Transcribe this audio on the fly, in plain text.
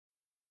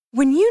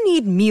When you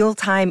need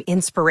mealtime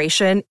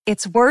inspiration,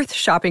 it's worth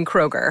shopping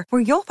Kroger,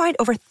 where you'll find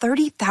over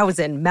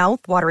 30,000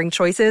 mouth-watering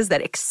choices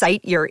that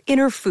excite your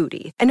inner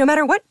foodie. And no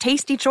matter what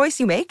tasty choice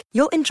you make,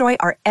 you'll enjoy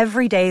our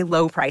everyday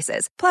low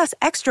prices, plus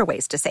extra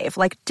ways to save,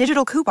 like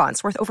digital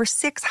coupons worth over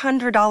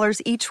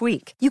 $600 each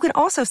week. You can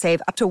also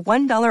save up to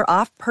 $1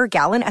 off per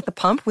gallon at the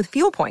pump with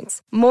fuel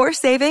points. More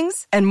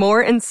savings and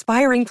more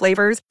inspiring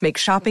flavors make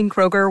shopping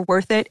Kroger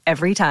worth it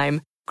every time.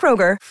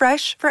 Kroger,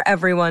 fresh for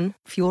everyone.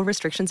 Fuel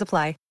restrictions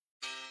apply.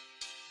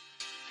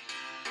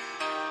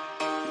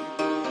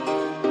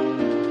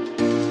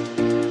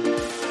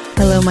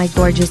 Hello, my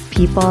gorgeous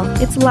people.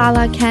 It's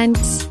Lala Kent.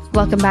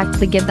 Welcome back to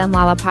the Give Them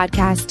Lala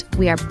podcast.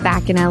 We are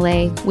back in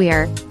LA. We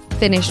are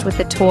finished with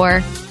the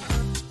tour.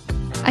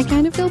 I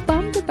kind of feel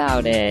bummed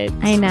about it.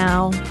 I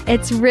know.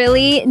 It's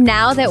really,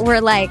 now that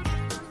we're like,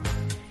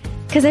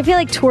 because I feel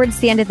like towards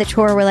the end of the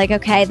tour, we're like,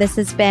 okay,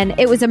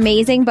 it was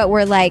amazing, but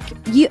we're like,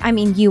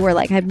 you were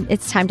like,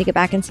 it's time to get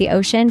back and see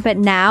Ocean. But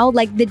now,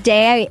 like the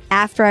day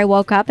after I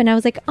woke up and I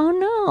was like, oh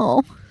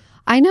no.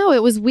 I know,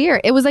 it was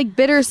weird. It was like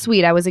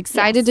bittersweet. I was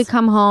excited to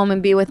come home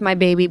and be with my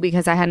baby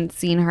because I hadn't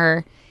seen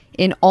her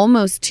in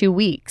almost 2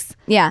 weeks.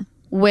 Yeah.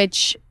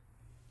 Which,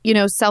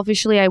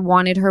 selfishly, I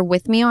wanted her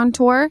with me on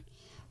tour,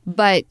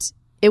 but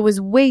it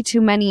was way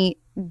too many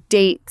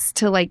dates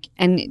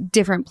and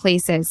different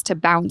places to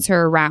bounce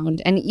her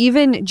around. And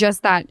even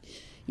just that,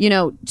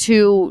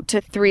 2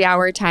 to 3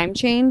 hour time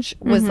change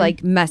was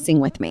like messing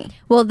with me.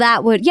 Well,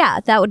 that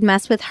would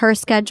mess with her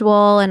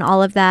schedule and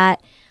all of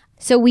that.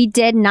 So we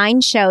did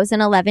 9 shows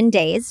in 11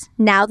 days.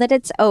 Now that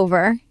it's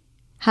over,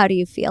 how do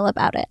you feel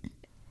about it?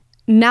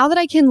 Now that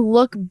I can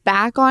look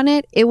back on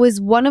it, it was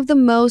one of the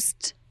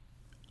most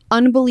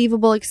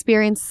unbelievable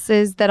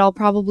experiences that I'll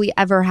probably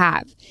ever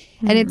have.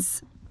 Mm-hmm. And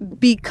it's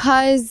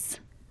because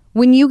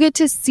when you get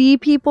to see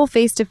people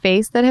face to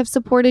face that have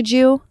supported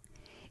you,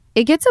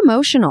 it gets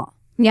emotional.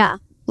 Yeah.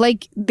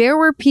 Like there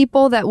were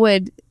people that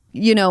would,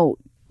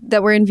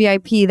 that were in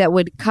VIP that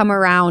would come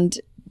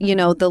around,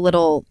 the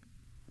little...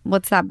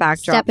 what's that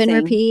backdrop step and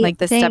thing? Repeat like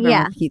the thing, step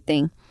and repeat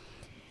thing,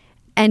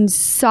 and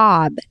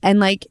sob and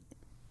like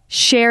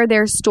share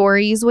their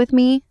stories with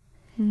me.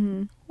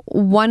 Mm-hmm.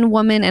 One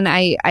woman, and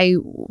I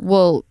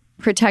will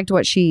protect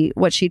what she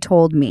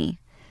told me,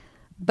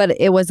 but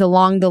it was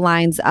along the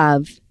lines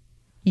of,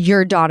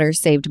 your daughter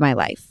saved my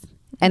life.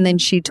 And then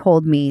she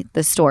told me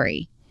the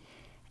story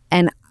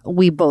and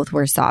we both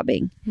were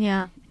sobbing.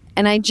 Yeah.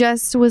 And I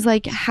just was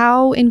like,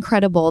 how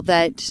incredible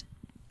that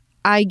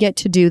I get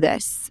to do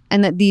this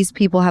and that these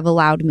people have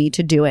allowed me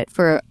to do it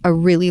for a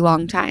really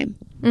long time.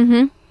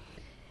 Mm-hmm.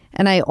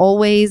 And I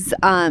always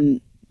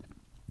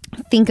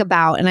think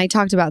about, and I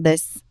talked about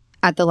this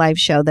at the live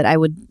show, that I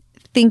would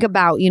think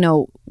about,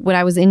 when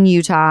I was in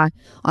Utah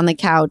on the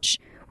couch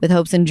with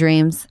hopes and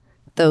dreams,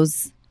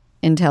 those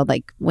entailed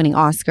like winning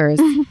Oscars,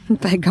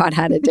 but God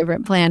had a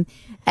different plan.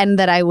 And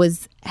that I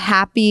was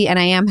happy, and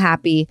I am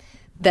happy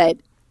that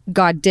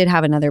God did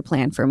have another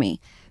plan for me.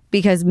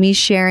 Because me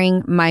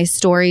sharing my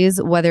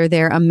stories, whether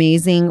they're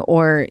amazing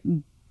or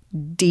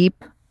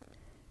deep,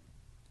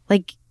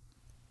 like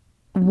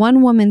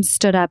one woman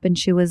stood up and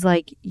she was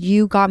like,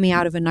 you got me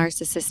out of a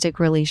narcissistic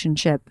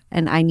relationship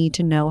and I need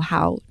to know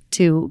how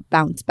to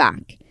bounce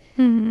back.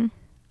 Mm-hmm.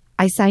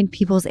 I signed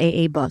people's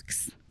AA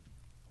books.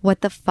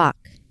 What the fuck?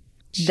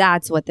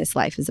 That's what this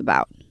life is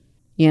about,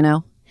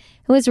 It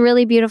was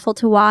really beautiful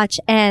to watch.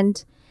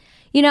 And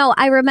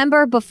I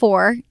remember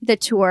before the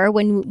tour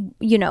when,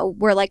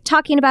 we're like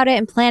talking about it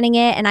and planning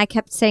it. And I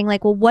kept saying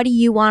like, well, what do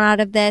you want out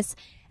of this?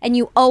 And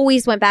you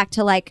always went back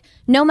to like,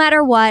 no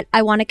matter what,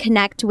 I want to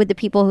connect with the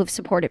people who've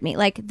supported me.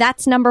 Like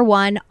that's number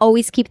one.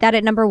 Always keep that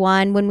at number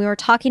one. When we were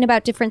talking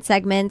about different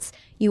segments,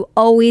 you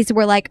always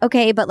were like,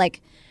 okay, but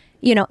like,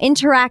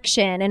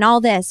 interaction and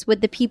all this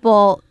with the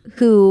people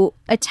who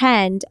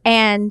attend.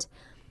 And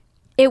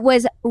it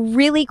was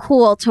really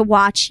cool to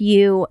watch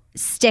you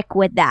stick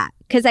with that.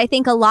 Because I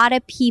think a lot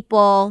of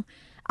people,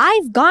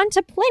 I've gone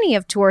to plenty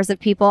of tours of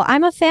people.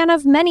 I'm a fan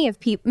of many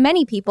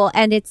people.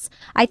 And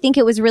I think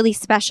it was really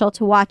special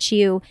to watch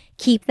you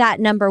keep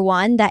that number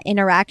one, that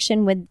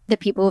interaction with the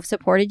people who've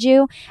supported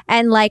you,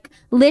 and like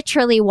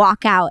literally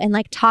walk out and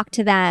like talk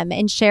to them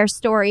and share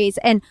stories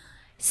and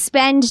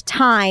spend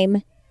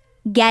time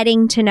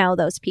getting to know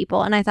those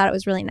people. And I thought it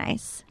was really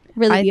nice.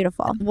 Really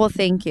beautiful. Well,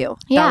 thank you.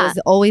 Yeah. That was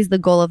always the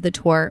goal of the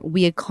tour.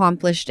 We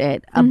accomplished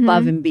it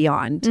above and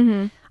beyond.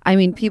 Mm-hmm. I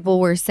mean,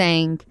 people were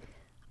saying,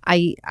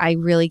 I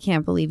really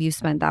can't believe you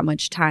spent that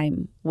much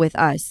time with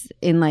us,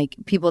 in like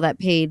people that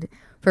paid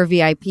for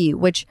VIP,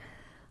 which,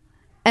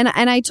 and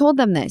I told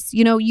them this,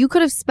 you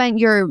could have spent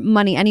your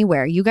money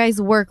anywhere. You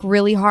guys work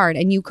really hard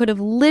and you could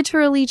have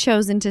literally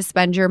chosen to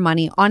spend your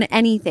money on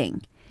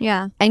anything.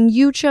 Yeah. And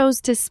you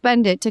chose to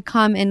spend it to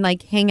come and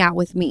like hang out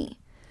with me.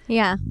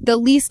 Yeah. The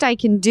least I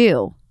can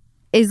do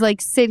is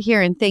like sit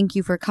here and thank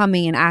you for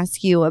coming and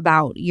ask you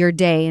about your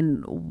day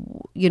and,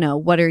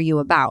 what are you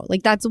about?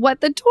 Like that's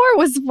what the tour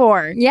was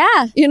for.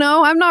 Yeah.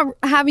 I'm not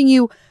having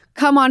you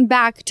come on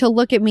back to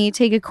look at me,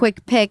 take a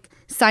quick pic,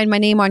 sign my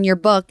name on your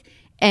book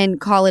and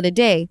call it a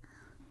day.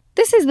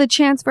 this is the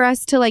chance for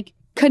us to like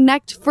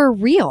connect for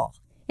real.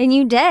 And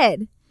you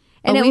did.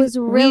 And it was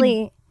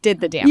really... We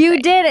did the damn You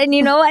thing. did. And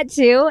you know what,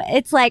 too?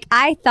 It's like,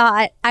 I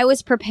thought I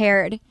was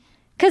prepared.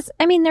 Because,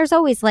 I mean, there's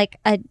always like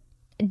a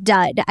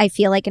dud, I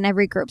feel like, in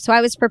every group. So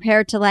I was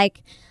prepared to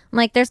like,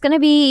 there's going to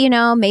be, you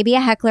know, maybe a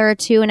heckler or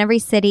two in every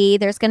city.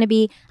 There's going to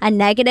be a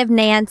negative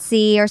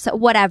Nancy or so,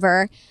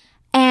 whatever.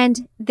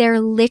 And there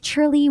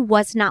literally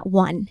was not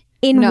one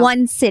in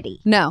one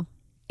city. No.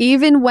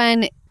 Even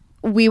when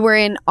we were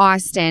in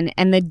Austin,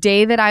 and the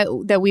day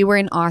that we were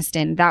in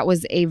Austin, that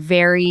was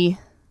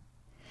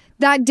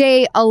that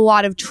day a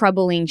lot of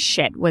troubling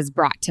shit was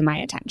brought to my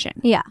attention.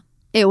 Yeah.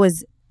 It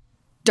was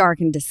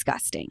dark and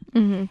disgusting.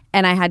 Mm-hmm.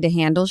 And I had to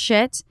handle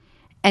shit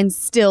and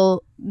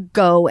still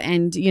go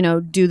and, you know,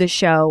 do the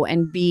show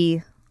and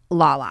be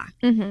Lala.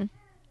 Mm-hmm.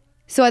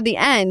 So at the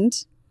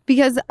end,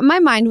 because my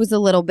mind was a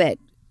little bit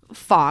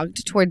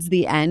fogged towards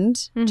the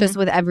end, just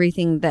with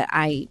everything that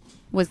I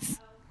was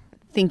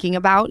thinking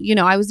about. You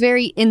know, I was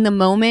very in the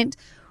moment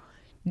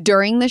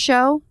during the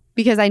show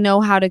because I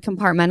know how to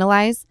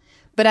compartmentalize.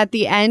 But at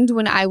the end,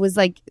 when I was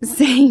like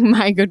saying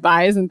my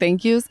goodbyes and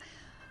thank yous,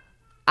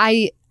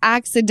 I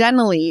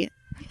accidentally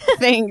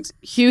thanked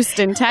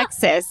Houston,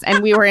 Texas,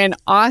 and we were in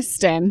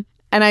Austin.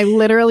 And I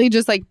literally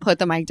just like put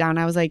the mic down.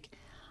 I was like,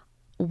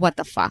 what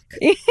the fuck?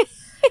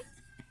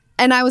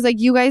 And I was like,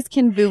 you guys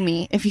can boo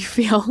me if you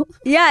feel.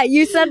 Yeah,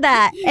 you said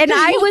that. And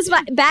I was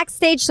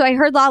backstage, so I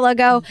heard Lala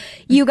go,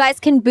 you guys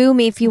can boo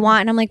me if you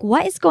want. And I'm like,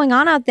 what is going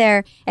on out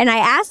there? And I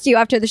asked you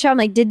after the show, I'm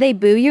like, did they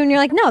boo you? And you're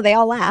like, no, they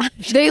all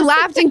laughed. They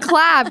laughed and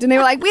clapped, and they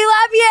were like, we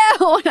love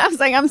you. And I was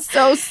like, I'm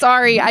so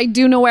sorry. I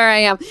do know where I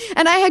am.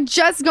 And I had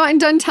just gotten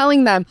done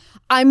telling them,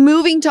 I'm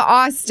moving to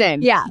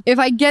Austin. Yeah. If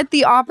I get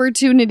the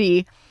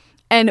opportunity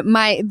and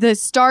the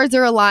stars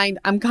are aligned,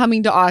 I'm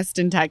coming to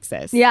Austin,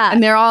 Texas. Yeah.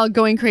 And they're all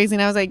going crazy.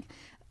 And I was like,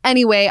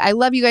 anyway, I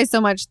love you guys so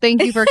much.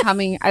 Thank you for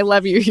coming. I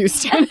love you,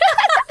 Houston.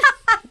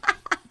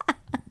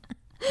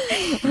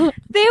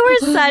 They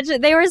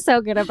were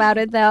so good about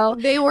it, though.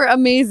 They were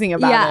amazing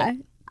about it.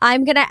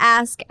 I'm going to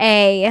ask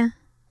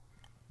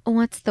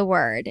what's the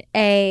word?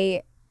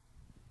 A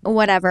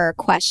whatever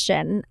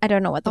question. I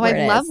don't know what the word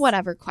is. I love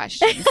whatever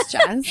questions,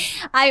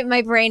 Jess.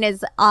 My brain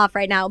is off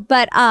right now.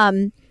 But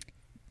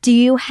do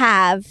you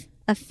have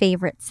a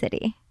favorite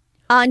city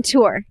on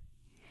tour?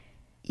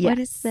 Yes. What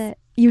is it?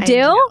 You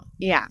do?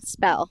 Yeah.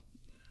 Spell.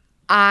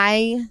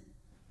 I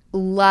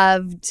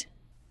loved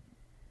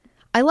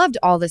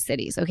all the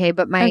cities, okay?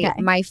 But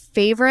my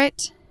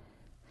favorite,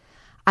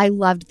 I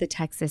loved the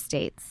Texas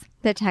dates.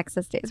 The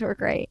Texas dates were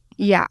great.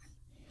 Yeah.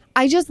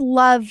 I just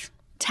love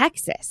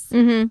Texas.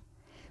 Mm-hmm.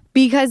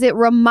 Because it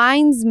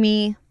reminds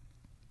me,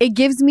 it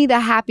gives me the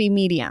happy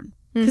medium.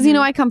 Because, you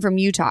know, I come from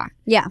Utah.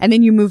 Yeah. And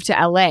then you move to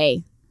LA,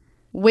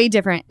 way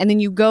different. And then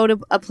you go to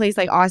a place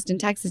like Austin,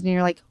 Texas, and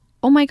you're like,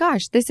 oh my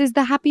gosh, this is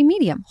the happy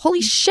medium.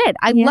 Holy shit,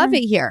 I love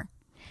it here.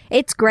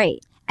 It's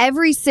great.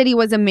 Every city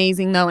was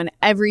amazing, though, and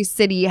every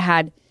city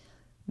had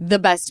the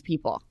best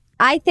people.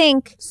 I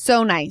think...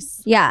 So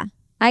nice. Yeah,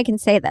 I can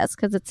say this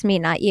because it's me,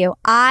 not you.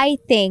 I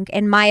think,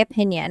 in my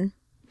opinion,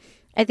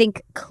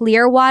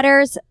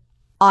 Clearwater's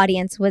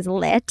audience was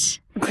lit.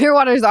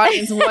 Clearwater's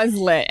audience was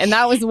lit, and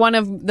that was one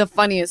of the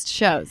funniest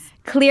shows.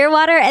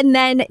 Clearwater, and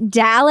then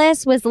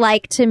Dallas was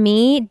like, to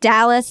me,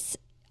 Dallas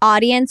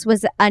audience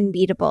was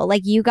unbeatable.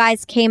 Like, you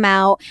guys came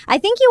out. I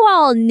think you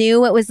all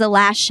knew it was the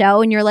last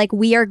show, and you're like,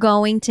 we are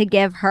going to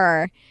give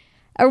her,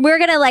 or we're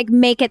going to like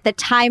make it the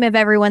time of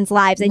everyone's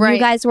lives. And you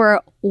guys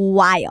were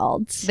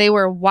wild. They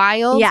were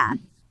wild. Yeah.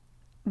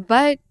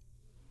 But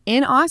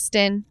in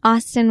Austin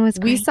was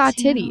great we saw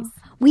too. titties.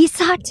 We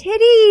saw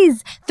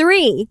titties.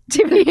 3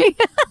 to me.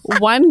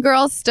 One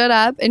girl stood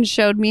up and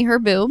showed me her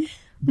boob.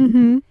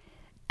 Mm-hmm.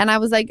 And I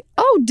was like,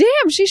 oh,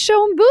 damn, she's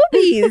showing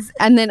boobies.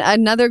 And then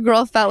another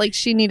girl felt like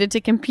she needed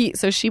to compete,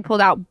 so she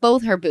pulled out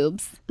both her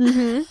boobs.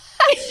 Mm-hmm.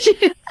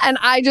 And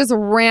I just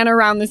ran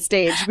around the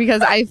stage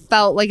because I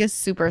felt like a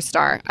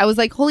superstar. I was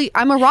like,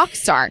 I'm a rock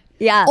star.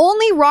 Yeah.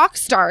 Only rock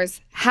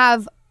stars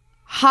have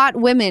hot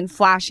women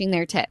flashing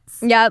their tits.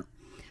 Yep.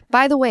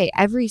 By the way,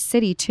 every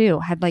city, too,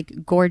 had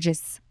like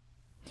gorgeous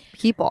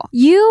people.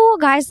 You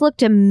guys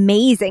looked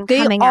amazing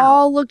coming out. They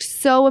all looked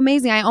so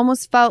amazing. I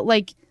almost felt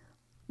like,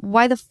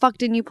 why the fuck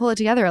didn't you pull it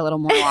together a little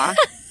more?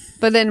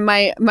 But then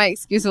my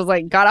excuse was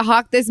like, gotta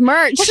hawk this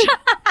merch.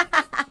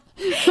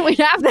 We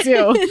have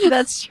to.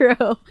 That's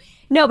true.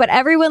 No, but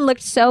everyone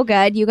looked so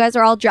good. You guys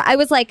are all I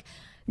was like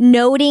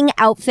noting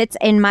outfits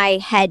in my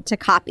head to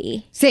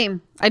copy.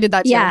 Same. I did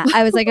that too. Yeah.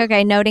 I was like,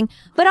 okay, noting.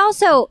 But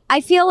also,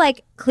 I feel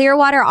like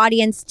Clearwater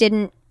audience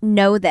didn't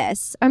know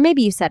this. Or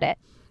maybe you said it.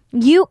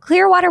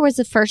 Clearwater was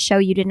the first show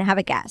you didn't have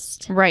a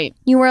guest. Right.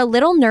 You were a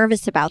little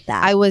nervous about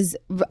that. I was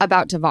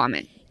about to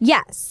vomit.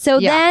 Yes.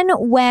 So then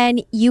when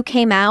you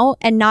came out,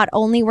 and not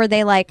only were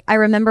they like, I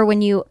remember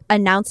when you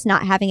announced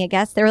not having a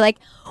guest, they were like,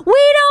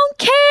 we don't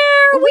care.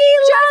 We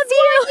love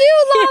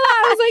you. Lola.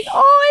 I was like,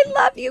 oh, I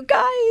love you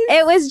guys.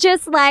 It was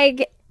just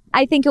like,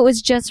 I think it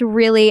was just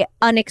really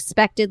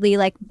unexpectedly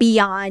like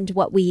beyond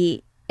what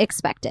we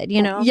expected,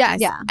 you know?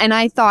 Yes. Yeah. And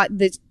I thought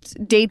the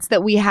dates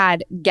that we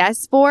had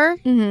guests for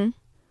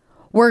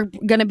were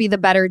going to be the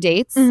better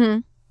dates.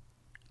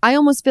 I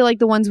almost feel like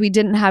the ones we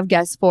didn't have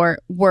guests for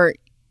were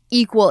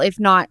equal, if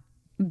not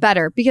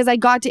better, because I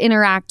got to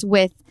interact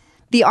with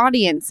the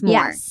audience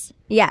more.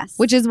 Yes.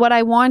 Which is what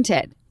I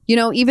wanted. You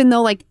know, even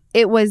though like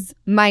it was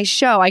my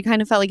show, I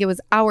kind of felt like it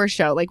was our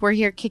show. Like we're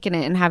here kicking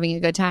it and having a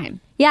good time.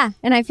 Yeah.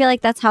 And I feel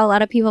like that's how a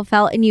lot of people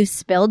felt. And you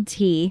spilled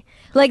tea.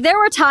 Like there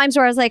were times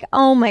where I was like,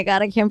 oh my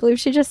God, I can't believe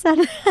she just said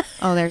it.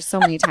 Oh, there's so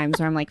many times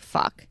where I'm like,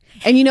 fuck.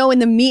 And you know, in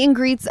the meet and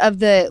greets of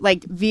the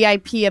like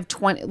VIP of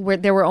 20, where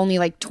there were only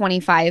like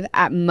 25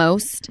 at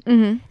most,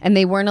 and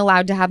they weren't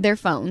allowed to have their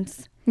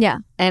phones. Yeah.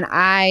 And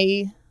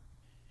I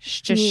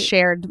just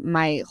shared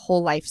my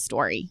whole life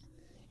story.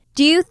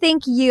 Do you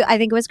think I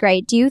think it was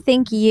great. Do you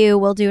think you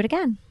will do it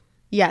again?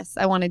 Yes,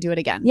 I want to do it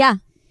again. Yeah.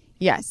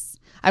 Yes.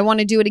 I want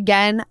to do it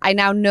again. I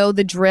now know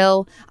the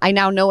drill. I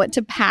now know what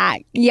to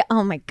pack. Yeah.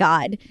 Oh my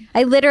God.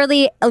 I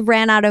literally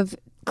ran out of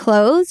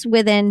clothes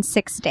within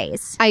 6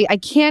 days. I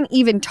can't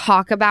even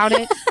talk about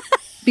it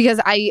because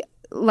I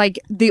like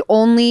the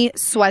only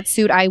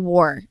sweatsuit I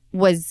wore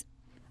was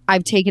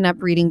I've taken up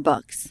reading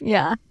books.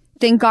 Yeah.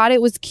 Thank God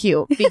it was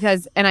cute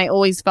because, and I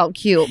always felt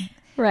cute.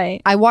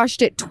 Right. I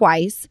washed it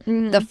twice.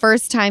 The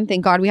first time,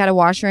 thank God we had a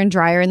washer and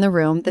dryer in the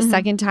room. The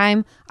second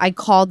time, I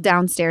called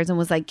downstairs and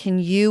was like, can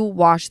you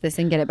wash this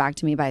and get it back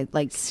to me by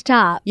like...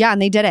 Stop. Yeah,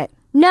 and they did it.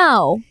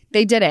 No.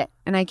 They did it.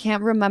 And I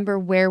can't remember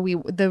where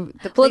the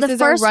places Well, the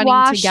first are running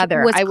wash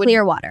together. was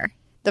Clearwater.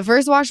 The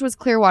first wash was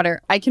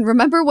Clearwater. I can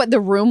remember what the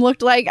room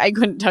looked like. I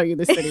couldn't tell you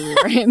the city we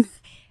were in.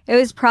 It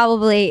was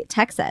probably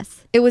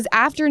Texas. It was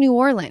after New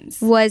Orleans.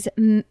 Was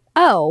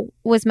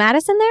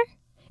Madison there?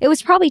 It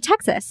was probably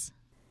Texas.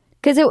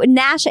 Because it went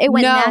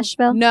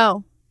Nashville.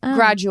 No.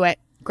 Graduate.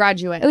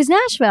 It was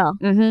Nashville.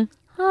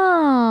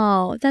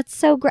 Oh, that's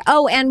so great.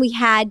 Oh, and we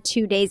had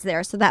 2 days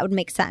there, so that would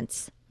make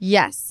sense.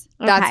 Yes.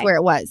 That's Okay. where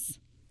it was.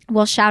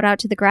 Well, shout out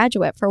to the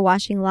graduate for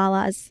washing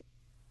Lala's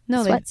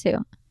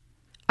sweatsuit.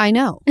 I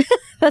know.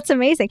 That's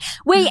amazing.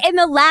 Wait, in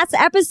the last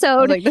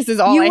episode, like, this is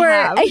all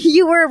I have.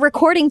 You were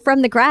recording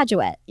from the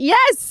graduate.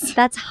 Yes.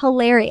 That's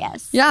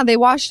hilarious. Yeah, they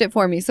washed it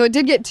for me. So it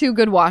did get 2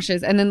 good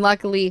washes. And then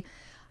luckily,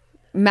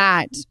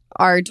 Matt,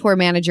 our tour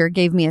manager,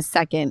 gave me a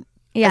second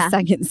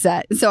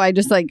set. So I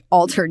just like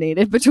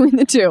alternated between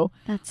the 2.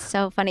 That's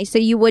so funny. So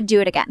you would do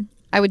it again?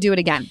 I would do it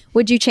again.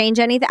 Would you change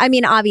anything? I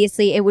mean,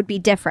 obviously it would be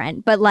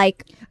different, but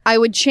like... I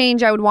would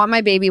change. I would want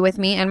my baby with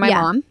me and my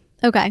mom.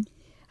 Okay.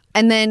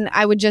 And then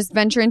I would just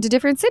venture into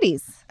different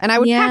cities. And I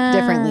would pack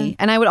differently.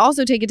 And I would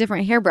also take a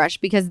different hairbrush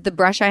because the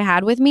brush I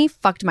had with me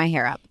fucked my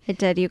hair up. It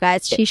did, you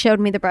guys. She showed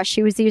me the brush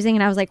she was using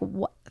and I was like,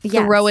 what?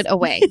 Throw it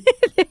away.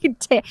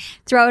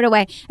 Throw it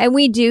away. And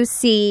we do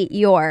see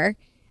your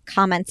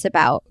comments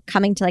about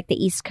coming to like the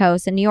East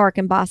Coast and New York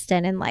and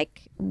Boston, and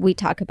like we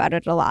talk about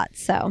it a lot.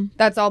 So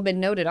that's all been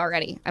noted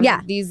already. I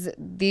mean,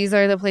 these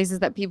are the places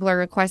that people are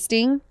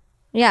requesting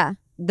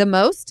the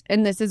most,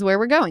 and this is where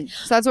we're going.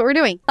 So that's what we're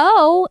doing.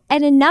 Oh,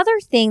 and another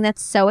thing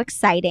that's so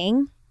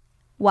exciting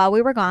while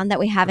we were gone that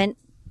we haven't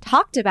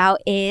talked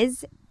about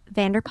is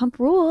Vanderpump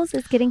Rules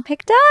is getting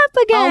picked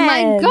up again. Oh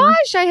my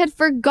gosh, I had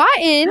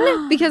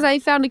forgotten because I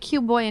found a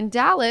cute boy in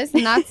Dallas,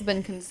 and that's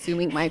been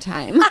consuming my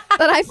time.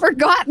 That I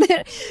forgot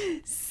that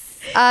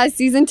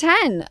season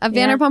 10 of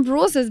Vanderpump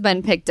Rules has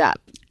been picked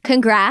up.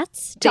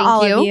 Congrats to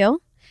all of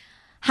you.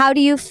 How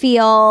do you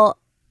feel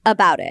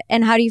about it?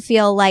 And how do you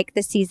feel like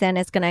the season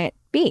is going to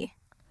be?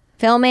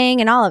 Filming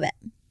and all of it.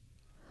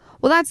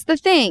 Well, that's the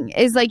thing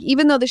is like,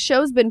 even though the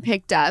show's been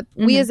picked up,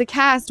 we as a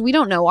cast, we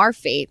don't know our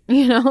fate,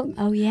 you know?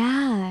 Oh,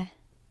 yeah.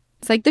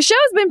 It's like the show's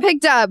been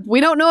picked up. We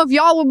don't know if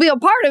y'all will be a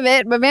part of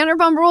it, but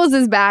Vanderpump Rules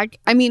is back.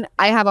 I mean,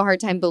 I have a hard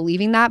time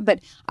believing that, but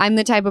I'm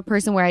the type of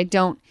person where I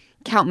don't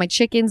count my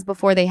chickens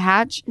before they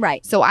hatch.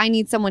 Right. So I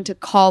need someone to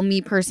call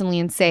me personally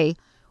and say,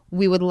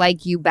 we would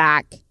like you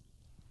back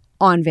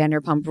on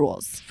Vanderpump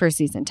Rules for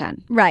season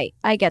 10. Right.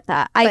 I get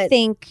that. I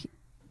think...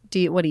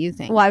 What do you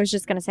think? Well, I was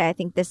just going to say, I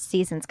think this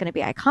season's going to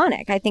be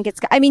iconic. I think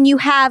I mean, you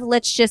have,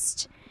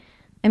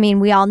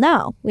 we all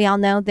know. We all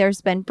know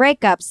there's been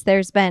breakups,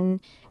 there's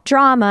been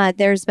drama,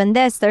 there's been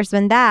this, there's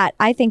been that.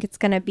 I think it's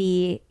going to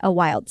be a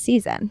wild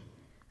season.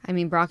 I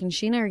mean, Brock and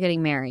Sheena are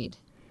getting married.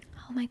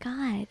 Oh my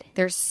God.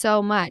 There's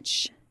so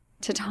much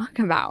to talk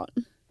about,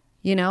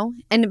 you know?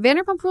 And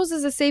Vanderpump Rules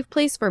is a safe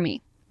place for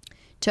me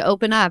to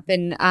open up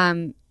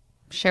and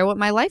share what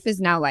my life is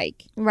now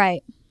like.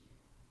 Right.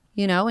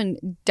 You know,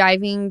 and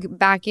diving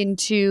back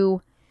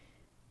into,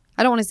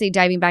 I don't want to say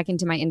diving back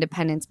into my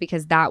independence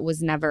because that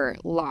was never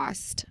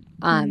lost.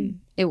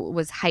 It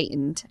was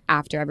heightened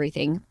after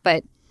everything,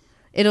 but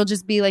it'll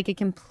just be like a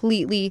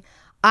completely,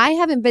 I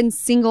haven't been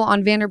single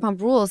on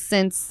Vanderpump Rules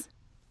since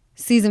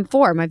season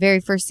 4, my very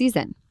first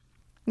season.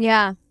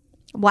 Yeah.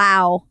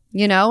 Wow.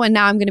 You know, and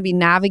now I'm going to be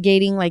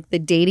navigating like the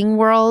dating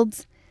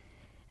world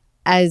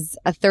as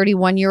a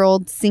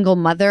 31-year-old single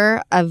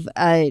mother of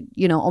a,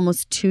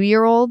 almost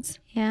 2-year-old.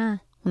 Yeah.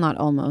 Well, not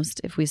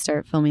almost. If we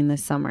start filming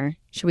this summer,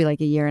 should be like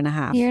a year and a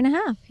half. Year and a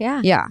half. Yeah.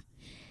 Yeah.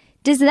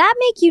 Does that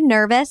make you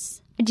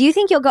nervous? Do you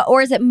think you'll go,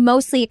 or is it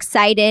mostly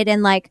excited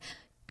and like,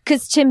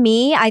 because to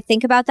me, I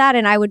think about that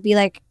and I would be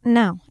like,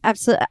 no,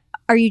 absolutely.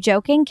 Are you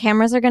joking?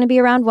 Cameras are going to be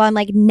around while I'm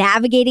like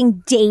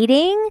navigating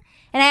dating,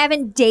 and I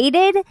haven't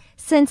dated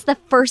since the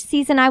first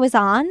season I was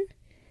on.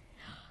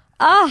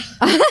 Oh,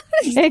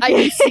 I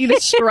can see the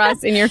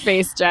stress in your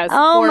face, Jess.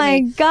 Oh my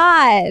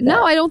God.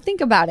 No, I don't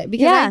think about it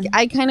because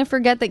I kind of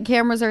forget that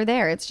cameras are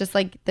there. It's just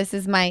like,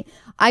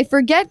 I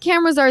forget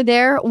cameras are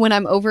there when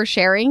I'm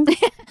oversharing,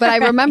 but I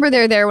remember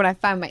they're there when I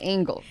find my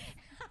angle.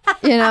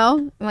 You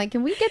know, I'm like,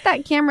 can we get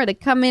that camera to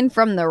come in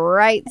from the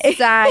right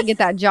side, get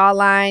that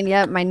jawline?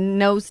 Yep, my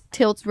nose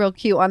tilts real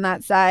cute on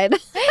that side.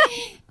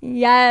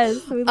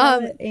 Yes, we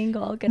love it.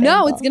 Angle. Good no,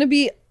 angle. it's going to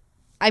be,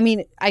 I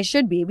mean, I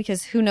should be,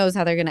 because who knows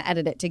how they're going to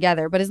edit it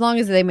together. But as long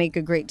as they make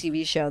a great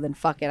TV show, then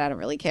fuck it. I don't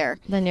really care.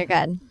 Then you're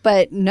good.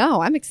 But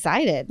no, I'm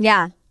excited.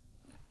 Yeah.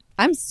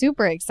 I'm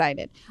super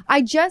excited.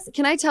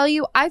 Can I tell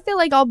you, I feel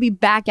like I'll be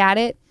back at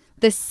it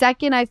the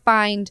second I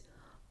find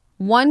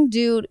one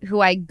dude who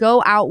I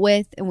go out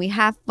with and we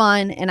have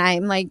fun, and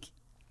I'm like,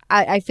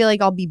 I feel like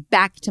I'll be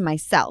back to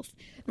myself.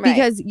 Right.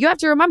 Because you have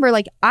to remember,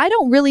 like, I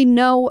don't really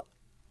know.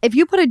 If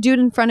you put a dude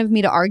in front of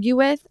me to argue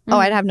with,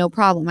 I'd have no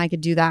problem. I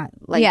could do that.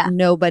 Like,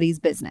 nobody's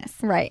business.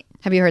 Right.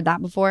 Have you heard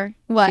that before?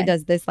 What? She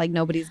does this like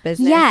nobody's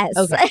business? Yes.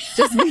 Okay.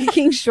 Just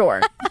making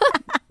sure.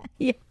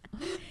 Yeah.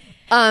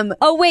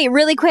 Oh, wait,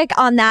 really quick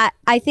on that.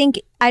 I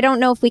don't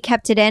know if we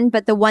kept it in,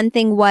 but the one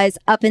thing was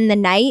up in the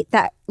night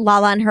that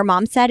Lala and her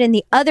mom said. And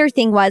the other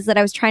thing was that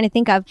I was trying to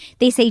think of,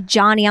 they say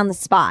Johnny on the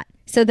spot.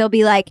 So they'll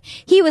be like,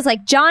 he was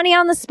like Johnny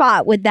on the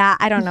spot with that.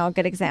 I don't know a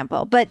good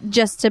example, but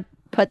just to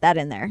put that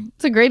in there.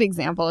 It's a great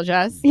example,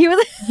 Jess. He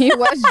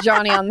was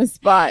Johnny on the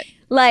spot.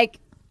 Like,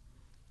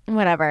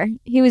 whatever.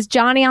 He was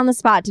Johnny on the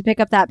spot to pick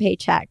up that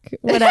paycheck.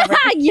 Whatever.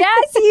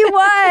 Yes, he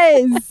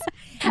was.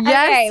 Yes,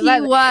 okay,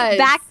 he was.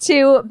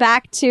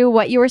 Back to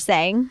what you were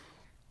saying.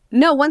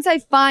 No, once I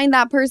find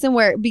that person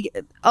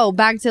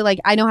back to like,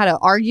 I know how to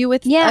argue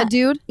with a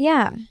dude.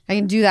 Yeah. I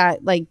can do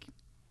that. Like,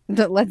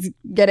 let's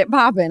get it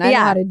popping. I know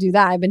how to do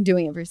that. I've been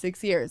doing it for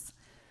 6 years.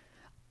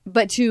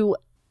 But to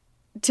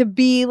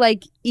be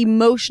like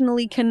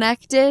emotionally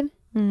connected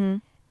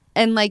and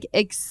like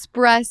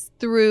express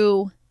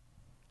through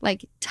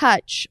like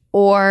touch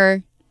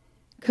or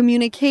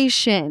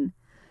communication,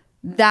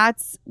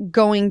 that's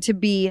going to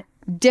be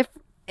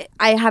different.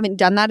 I haven't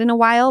done that in a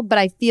while, but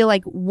I feel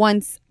like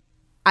once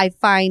I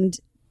find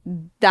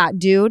that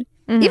dude,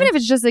 even if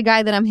it's just a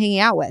guy that I'm hanging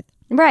out with,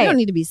 right? I don't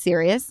need to be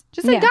serious.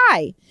 Just a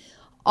guy.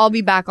 I'll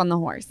be back on the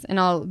horse and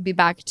I'll be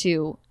back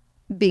to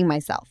being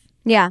myself.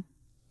 Yeah.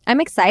 I'm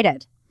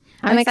excited.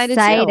 I'm excited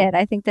too.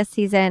 I think this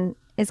season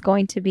is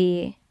going to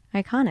be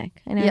iconic.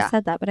 I know I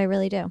said that, but I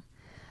really do.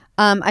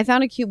 I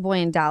found a cute boy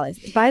in Dallas.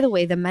 By the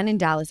way, the men in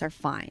Dallas are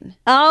fine.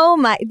 Oh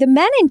my, the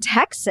men in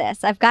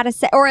Texas, I've got to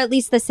say, or at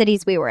least the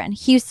cities we were in.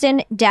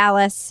 Houston,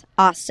 Dallas,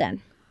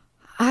 Austin.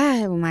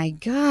 Oh my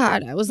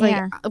God. I was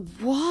like,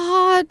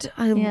 what?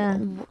 I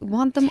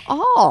want them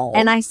all.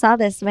 And I saw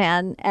this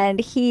man, and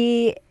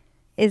he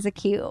is a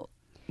cute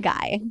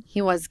guy.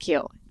 He was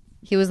cute.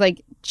 He was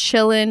like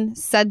chilling,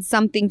 said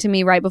something to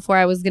me right before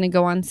I was going to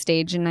go on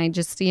stage. And I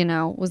just,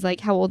 was like,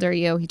 how old are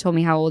you? He told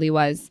me how old he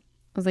was.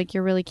 I was like,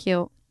 you're really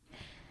cute.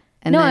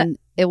 And then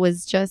it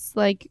was just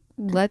like,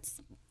 let's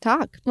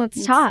talk.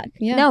 Let's talk.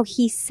 Yeah. No,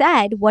 he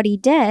said what he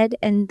did,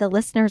 and the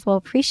listeners will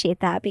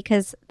appreciate that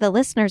because the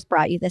listeners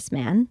brought you this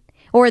man,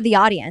 or the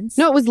audience.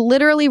 No, it was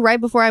literally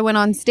right before I went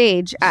on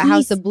stage at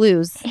House of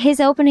Blues. His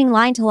opening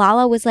line to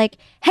Lala was like,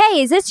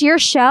 hey, is this your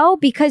show?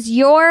 Because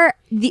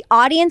the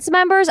audience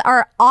members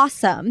are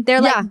awesome. They're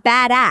like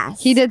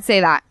badass. He did say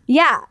that.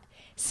 Yeah.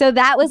 So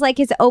that was like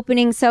his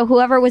opening. So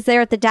whoever was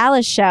there at the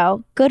Dallas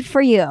show, good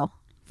for you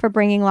for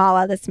bringing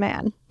Lala this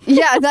man.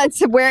 Yeah,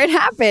 that's where it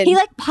happened. He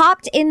like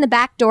popped in the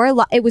back door.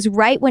 It was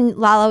right when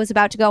Lala was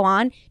about to go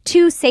on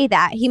to say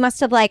that. He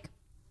must have like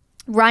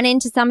run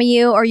into some of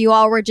you, or you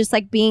all were just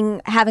like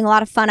having a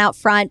lot of fun out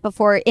front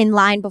before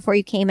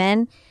you came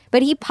in.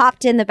 But he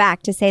popped in the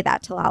back to say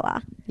that to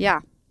Lala.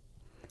 Yeah.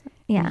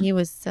 Yeah. He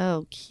was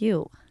so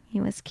cute.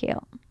 He was cute.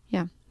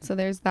 Yeah. So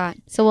there's that.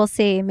 So we'll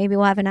see. Maybe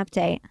we'll have an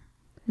update.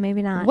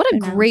 Maybe not. What a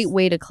great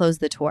way to close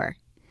the tour.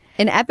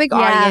 An epic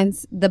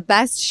audience, the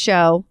best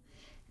show,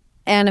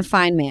 and a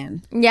fine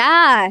man.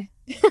 Yeah.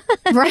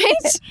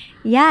 Right?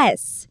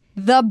 Yes.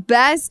 The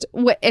best.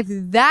 If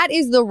that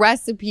is the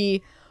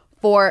recipe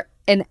for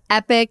an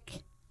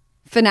epic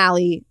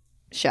finale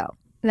show.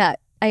 I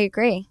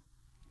agree.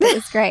 It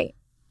was great.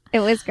 It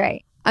was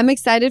great. I'm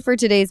excited for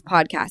today's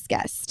podcast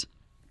guest.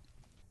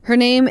 Her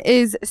name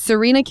is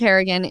Serena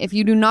Kerrigan. If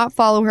you do not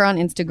follow her on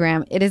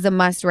Instagram, it is a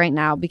must right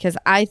now, because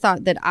I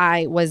thought that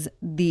I was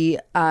the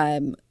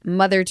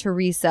Mother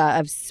Teresa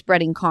of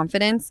spreading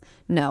confidence.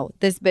 No,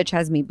 this bitch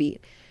has me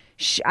beat.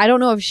 I don't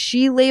know if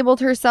she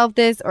labeled herself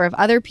this or if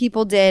other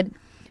people did,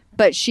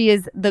 but she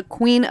is the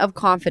queen of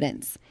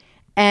confidence.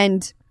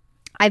 And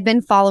I've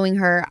been following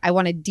her. I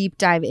want to deep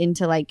dive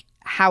into like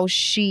how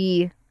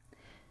she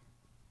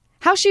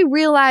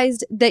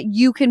realized that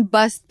you can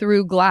bust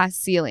through glass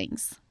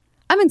ceilings.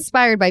 I'm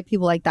inspired by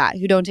people like that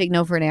who don't take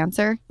no for an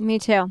answer. Me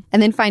too. And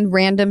then find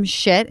random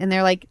shit and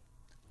they're like,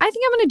 I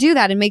think I'm going to do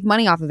that and make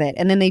money off of it.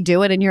 And then they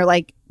do it and you're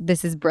like,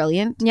 this is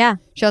brilliant. Yeah.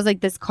 She has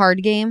like this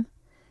card game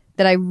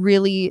that I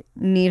really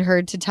need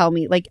her to tell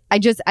me. Like,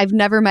 I've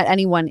never met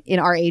anyone in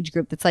our age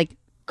group that's like,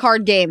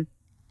 card game.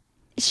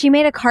 She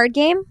made a card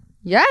game?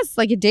 Yes,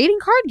 like a dating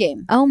card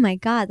game. Oh my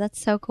God,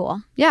 that's so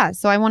cool. Yeah,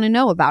 so I want to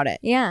know about it.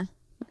 Yeah.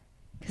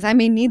 Because I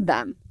may need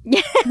them.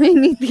 I may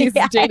need these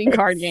dating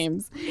card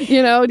games,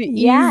 you know, to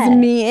ease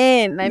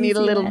me in. I need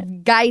a little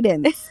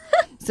guidance.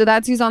 So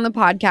that's who's on the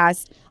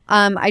podcast.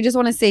 I just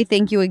want to say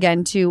thank you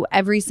again to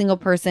every single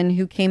person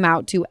who came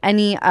out to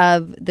any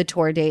of the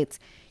tour dates.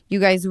 You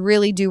guys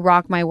really do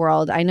rock my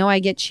world. I know I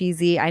get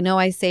cheesy. I know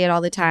I say it all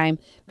the time,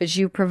 but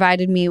you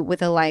provided me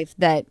with a life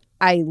that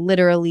I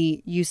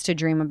literally used to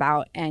dream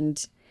about.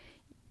 And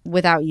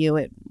without you,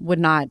 it would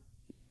not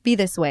be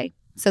this way.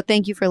 So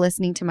thank you for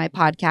listening to my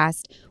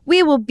podcast.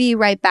 We will be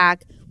right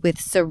back with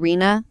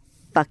Serena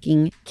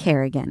fucking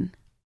Kerrigan.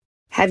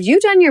 Have you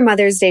done your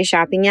Mother's Day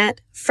shopping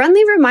yet?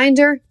 Friendly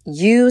reminder,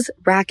 use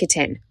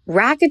Rakuten.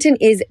 Rakuten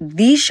is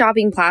the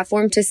shopping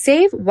platform to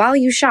save while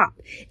you shop.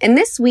 And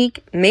this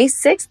week, May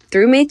 6th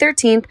through May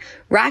 13th,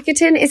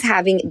 Rakuten is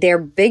having their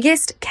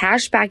biggest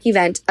cashback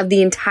event of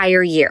the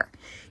entire year.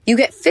 You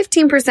get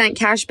 15%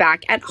 cash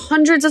back at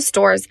hundreds of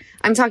stores.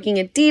 I'm talking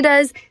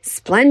Adidas,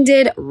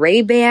 Splendid,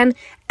 Ray-Ban,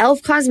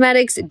 Elf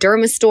Cosmetics,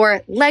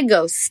 Dermastore,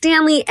 Lego,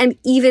 Stanley, and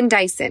even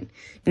Dyson.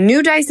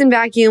 New Dyson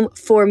vacuum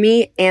for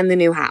me and the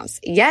new house.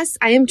 Yes,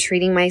 I am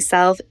treating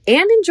myself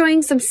and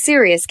enjoying some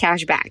serious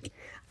cash back.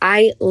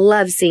 I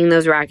love seeing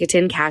those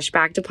Rakuten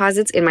cashback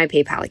deposits in my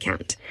PayPal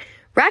account.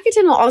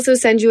 Rakuten will also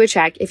send you a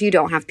check if you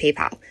don't have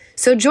PayPal.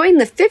 So join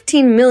the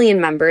 15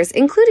 million members,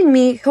 including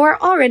me, who are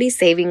already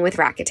saving with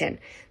Rakuten.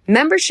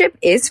 Membership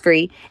is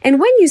free, and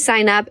when you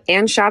sign up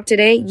and shop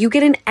today, you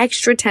get an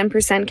extra 10%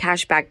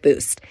 cashback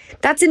boost.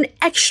 That's an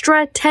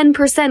extra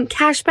 10%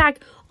 cashback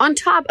on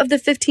top of the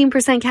 15%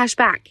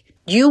 cashback.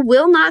 You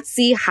will not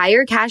see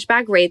higher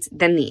cashback rates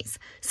than these.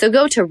 So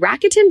go to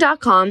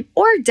Rakuten.com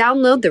or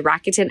download the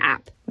Rakuten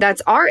app.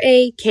 That's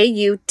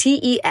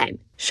Rakuten.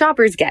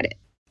 Shoppers get it.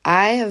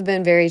 I have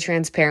been very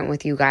transparent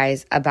with you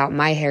guys about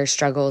my hair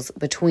struggles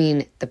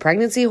between the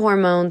pregnancy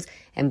hormones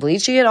and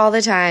bleaching it all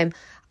the time.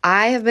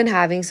 I have been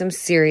having some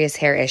serious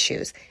hair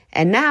issues.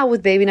 And now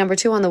with baby number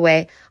 2 on the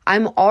way,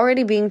 I'm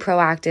already being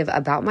proactive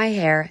about my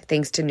hair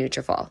thanks to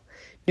Nutrafol.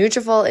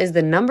 Nutrafol is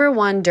the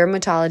 #1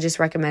 dermatologist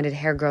recommended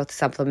hair growth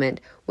supplement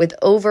with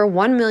over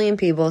 1 million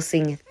people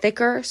seeing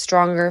thicker,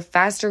 stronger,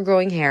 faster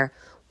growing hair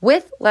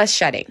with less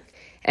shedding.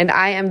 And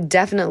I am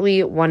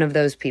definitely one of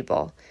those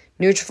people.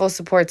 Nutrafol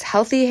supports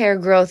healthy hair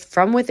growth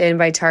from within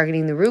by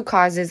targeting the root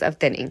causes of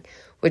thinning,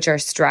 which are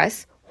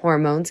stress,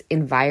 hormones,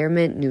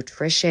 environment,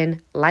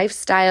 nutrition,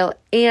 lifestyle,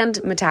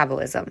 and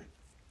metabolism.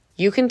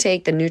 You can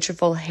take the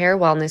Nutrafol Hair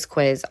Wellness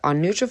Quiz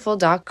on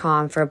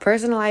Nutrafol.com for a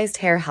personalized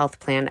hair health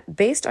plan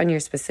based on your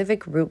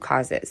specific root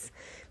causes.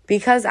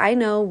 Because I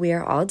know we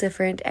are all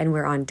different and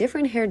we're on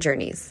different hair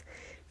journeys.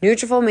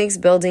 Nutrafol makes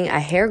building a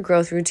hair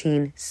growth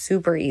routine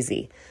super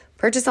easy.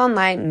 Purchase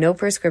online, no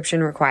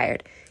prescription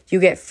required. You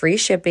get free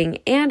shipping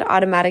and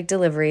automatic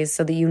deliveries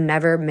so that you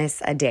never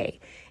miss a day.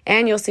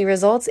 And you'll see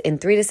results in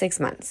 3 to 6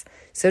 months.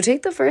 So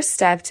take the first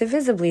step to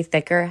visibly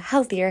thicker,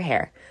 healthier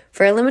hair.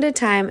 For a limited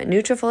time,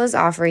 Nutrafol is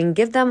offering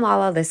Give Them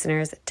Lala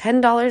listeners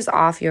 $10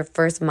 off your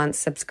first month's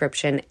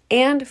subscription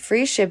and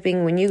free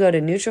shipping when you go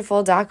to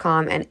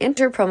Nutrafol.com and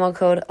enter promo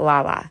code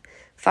LALA.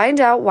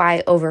 Find out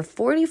why over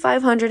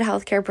 4,500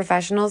 healthcare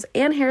professionals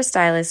and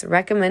hairstylists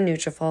recommend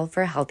Nutrafol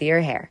for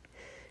healthier hair.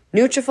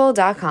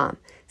 Nutrafol.com,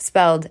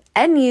 spelled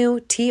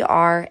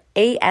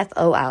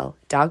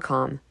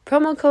Nutrafol.com,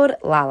 promo code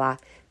LALA.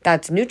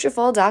 That's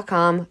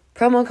Nutrafol.com,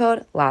 promo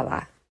code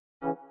LALA.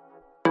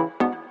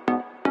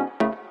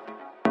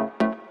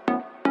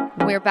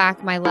 We're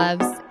back, my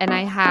loves, and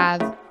I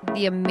have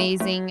the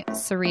amazing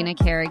Serena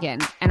Kerrigan.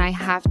 And I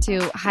have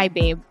to, hi,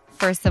 babe,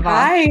 first of all.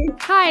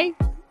 Hi.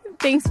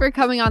 Thanks for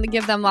coming on the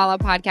Give Them Lala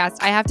podcast.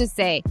 I have to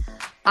say,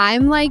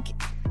 I'm like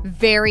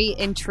very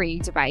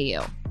intrigued by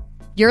you.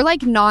 You're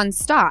like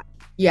nonstop.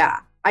 Yeah.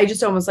 I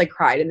just almost like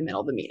cried in the middle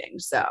of the meeting.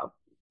 So,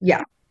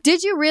 yeah.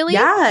 Did you really?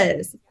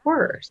 Yes, of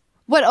course.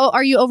 What,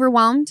 are you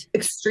overwhelmed?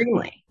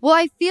 Extremely. Well,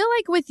 I feel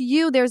like with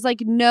you, there's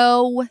like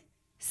no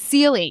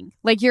ceiling.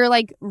 Like you're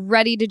like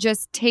ready to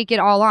just take it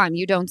all on.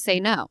 You don't say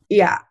no.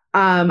 Yeah,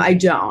 I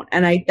don't.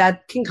 And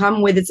that can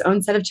come with its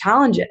own set of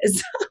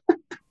challenges.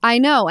 I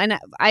know. And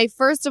I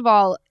first of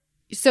all,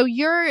 so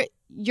you're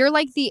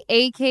like the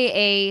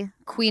AKA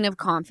queen of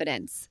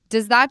confidence.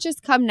 Does that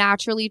just come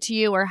naturally to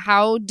you, or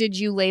how did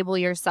you label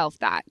yourself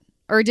that?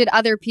 Or did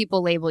other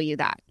people label you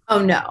that?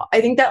 Oh, no.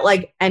 I think that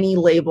like any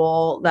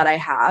label that I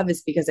have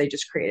is because I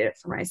just created it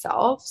for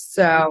myself.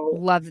 So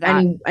love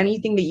that.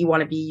 Anything that you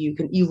want to be,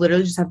 you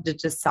literally just have to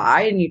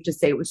decide, and you have to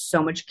say it with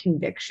so much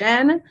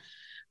conviction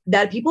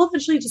that people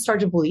eventually just start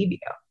to believe you.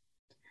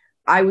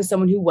 I was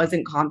someone who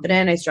wasn't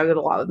confident. I struggled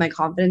a lot with my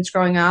confidence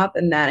growing up,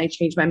 and then I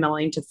changed my middle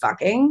name to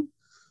fucking.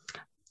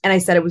 And I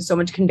said it with so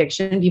much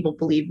conviction, people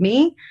believed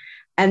me.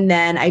 And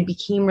then I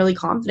became really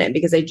confident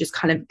because I just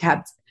kind of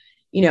kept,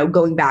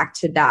 going back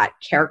to that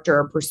character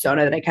or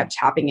persona that I kept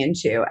tapping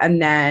into.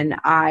 And then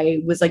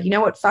I was like, you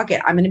know what, fuck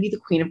it. I'm going to be the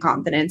queen of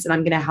confidence, and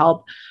I'm going to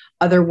help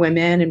other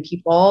women and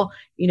people,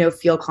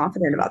 feel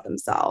confident about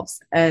themselves.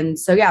 And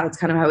so, yeah, that's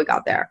kind of how we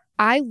got there.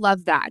 I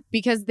love that,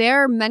 because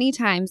there are many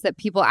times that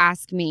people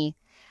ask me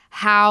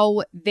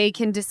how they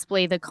can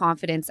display the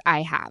confidence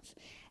I have.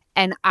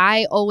 And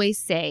I always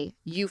say,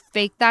 you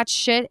fake that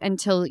shit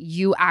until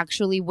you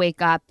actually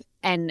wake up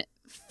and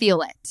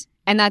feel it.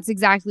 And that's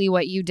exactly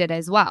what you did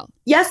as well.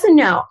 Yes and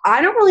no.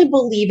 I don't really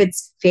believe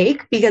it's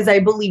fake, because I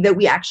believe that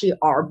we actually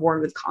are born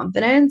with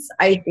confidence.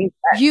 I think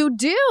that, you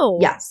do.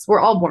 Yes,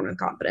 we're all born with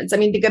confidence. I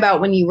mean, think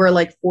about when you were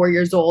like 4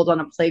 years old on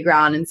a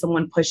playground and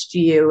someone pushed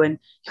you and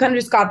you kind of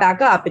just got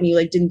back up and you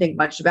like didn't think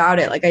much about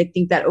it. Like, I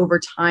think that over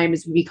time,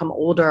 as we become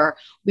older,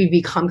 we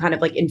become kind of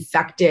like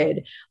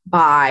infected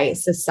by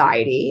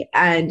society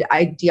and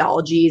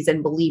ideologies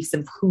and beliefs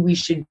of who we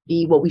should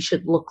be, what we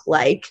should look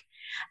like.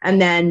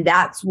 And then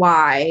that's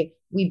why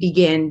we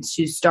begin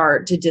to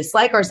start to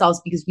dislike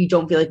ourselves, because we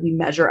don't feel like we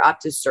measure up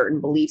to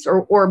certain beliefs,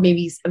 or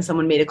maybe if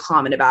someone made a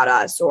comment about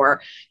us,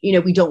 or,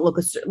 we don't look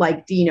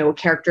like,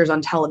 characters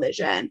on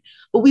television.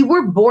 But we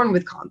were born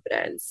with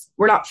confidence.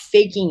 We're not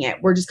faking it.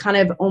 We're just kind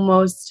of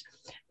almost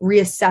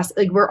reassess,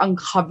 like we're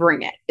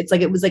uncovering it. It's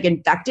like it was like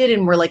infected,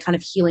 and we're like kind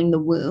of healing the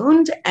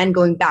wound and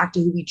going back to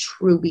who we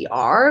truly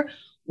are,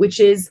 which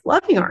is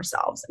loving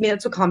ourselves. I mean,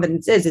 that's what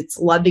confidence is. It's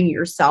loving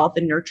yourself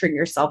and nurturing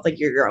yourself like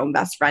you're your own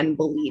best friend,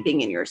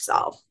 believing in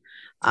yourself.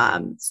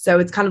 So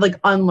it's kind of like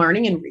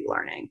unlearning and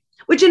relearning,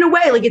 which in a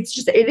way, like it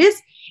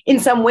is in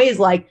some ways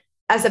like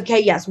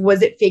SFK. Yes.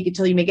 Was it fake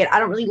until you make it? I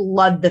don't really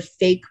love the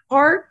fake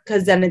part,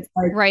 because then it's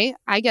like, right.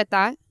 I get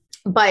that.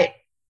 But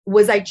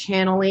was I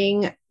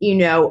channeling,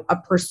 a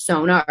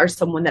persona or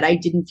someone that I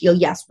didn't feel,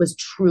 yes, was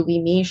truly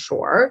me?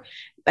 Sure.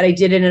 But I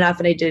did it enough,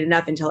 and I did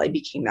enough until I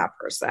became that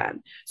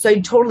person. So I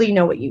totally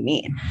know what you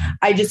mean.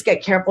 I just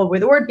get careful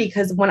with the word,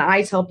 because when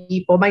I tell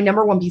people, my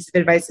number one piece of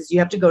advice is you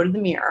have to go to the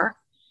mirror.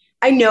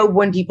 I know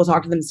when people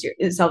talk to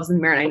themselves in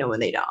the mirror, and I know when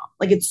they don't.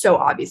 Like, it's so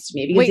obvious to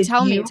me. Wait,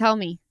 tell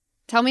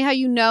me how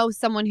you know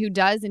someone who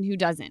does and who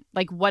doesn't.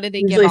 Like, what do they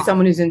usually give off?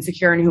 Someone who's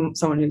insecure and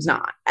someone who's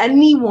not.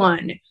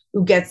 Anyone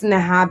who gets in the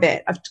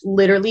habit of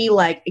literally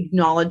like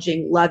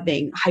acknowledging,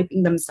 loving,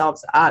 hyping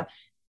themselves up,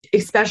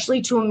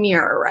 especially to a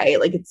mirror, right?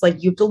 Like, it's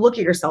like you have to look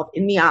at yourself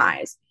in the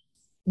eyes.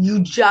 You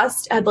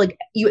just have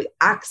you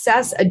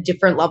access a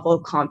different level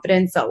of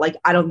confidence that like,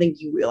 I don't think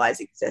you realize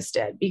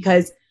existed,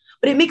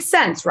 but it makes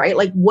sense, right?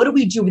 Like, what do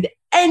we do with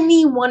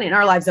anyone in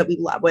our lives that we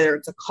love, whether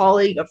it's a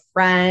colleague, a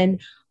friend,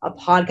 a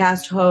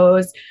podcast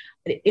host,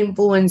 an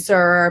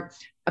influencer,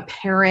 a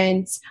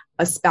parent,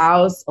 a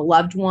spouse, a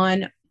loved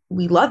one?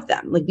 We love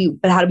them.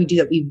 But how do we do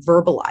that? We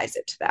verbalize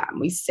it to them.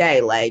 We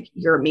say like,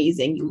 you're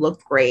amazing. You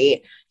look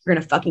great. You're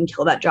going to fucking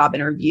kill that job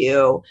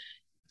interview.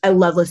 I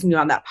love listening to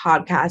you on that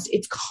podcast.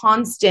 It's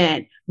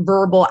constant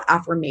verbal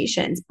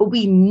affirmations, but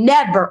we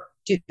never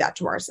do that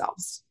to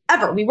ourselves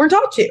ever. We weren't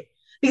taught to,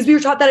 because we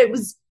were taught that it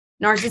was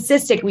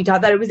narcissistic. We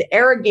taught that it was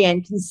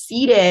arrogant,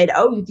 conceited.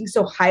 Oh, you think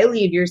so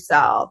highly of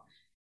yourself.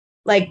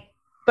 But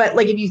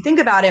if you think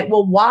about it,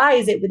 well, why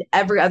is it with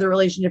every other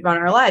relationship in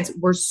our lives,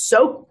 we're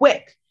so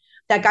quick,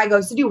 that guy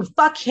goes to do,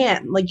 fuck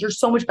him. Like, you're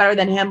so much better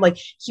than him. Like,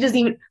 he doesn't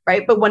even,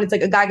 right? But when it's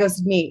like a guy goes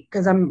to me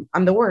because I'm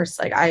the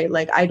worst. I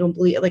don't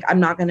believe, like,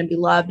 I'm not going to be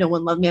loved. No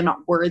one loved me. I'm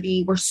not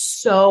worthy. We're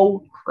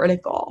so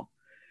critical.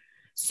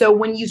 So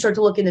when you start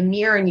to look in the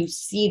mirror and you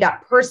see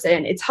that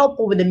person, it's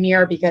helpful with the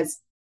mirror, because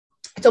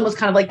it's almost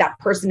kind of like that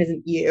person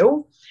isn't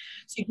you.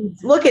 So you can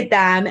look at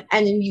them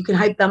and then you can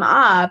hype them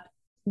up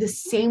the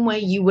same way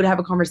you would have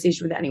a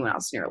conversation with anyone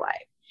else in your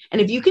life.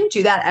 And if you can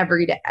do that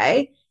every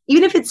day,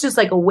 even if it's just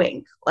like a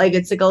wink, like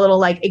it's like a little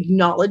like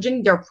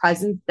acknowledging their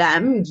presence,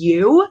 them,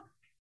 you're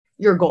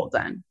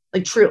golden.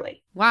 Like,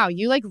 truly. Wow,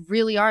 you like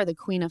really are the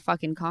queen of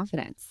fucking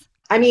confidence.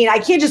 I mean, I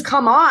can't just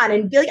come on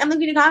and be like, I'm the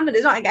queen of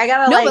confidence. No, I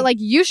gotta but like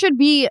you should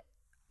be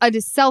a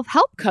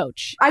self-help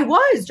coach. I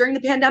was during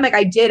the pandemic.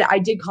 I did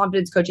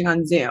confidence coaching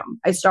on Zoom.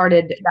 I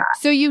started that.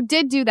 So you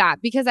did do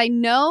that, because I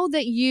know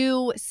that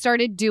you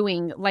started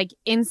doing like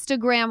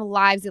Instagram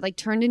lives. It like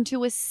turned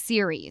into a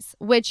series,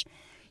 which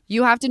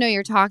you have to know,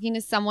 you're talking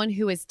to someone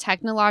who is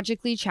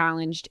technologically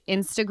challenged.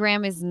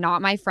 Instagram is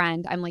not my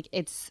friend. I'm like,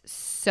 it's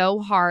so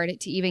hard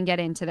to even get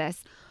into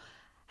this.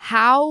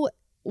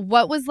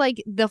 What was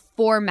like the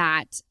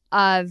format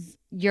of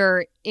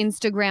your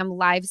Instagram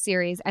live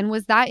series, and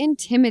was that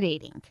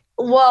intimidating?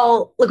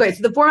 Well, look,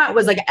 so the format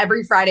was like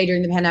every Friday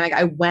during the pandemic,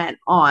 I went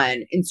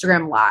on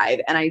Instagram live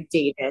and I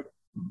dated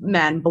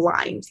men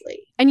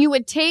blindly. And you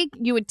would take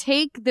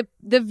the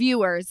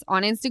viewers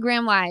on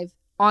Instagram live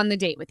on the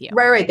date with you.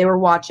 Right. They were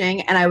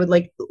watching, and I would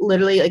like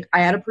literally, like, I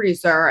had a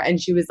producer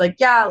and she was like,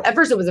 yeah, at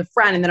first it was a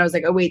friend. And then I was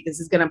like, oh wait, this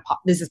is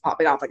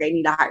popping off. Like, I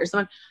need to hire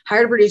someone.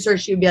 Hired a producer.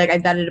 She would be like, I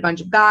vetted a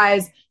bunch of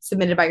guys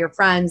submitted by your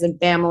friends and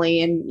family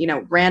and,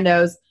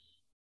 randos.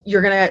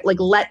 you're going to like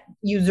let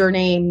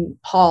username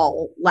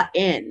Paul let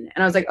in.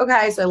 And I was like,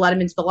 okay. So I let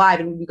him into the live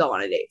and we go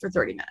on a date for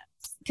 30 minutes.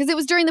 Because it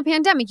was during the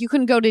pandemic. You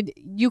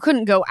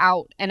couldn't go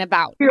out and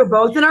about. We were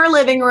both in our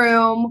living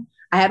room.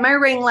 I had my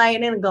ring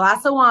light and a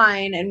glass of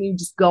wine and we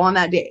just go on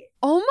that date.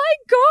 Oh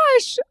my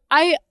gosh.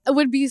 I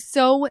would be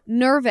so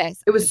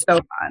nervous. It was so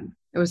fun.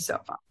 It was so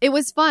fun. It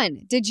was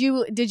fun. Did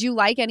you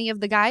like any of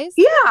the guys?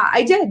 Yeah,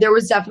 I did. There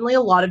was definitely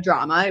a lot of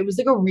drama. It was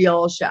like a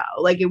real show.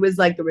 Like it was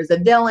like there was a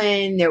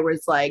villain, there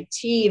was like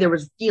tea, there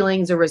was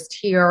feelings, there was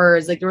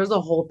tears, like there was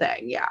a whole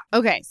thing. Yeah.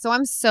 Okay, so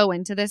I'm so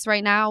into this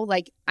right now.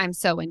 Like I'm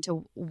so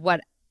into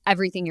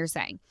everything you're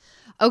saying.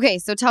 Okay,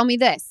 so tell me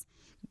this.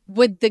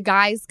 Would the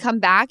guys come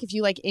back if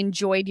you like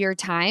enjoyed your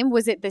time?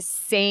 Was it the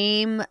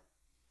same?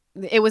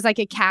 It was like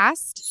a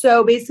cast?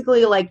 So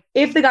basically, like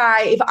if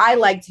I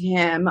liked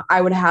him, I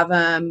would have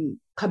him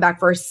come back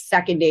for a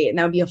second date and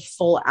that would be a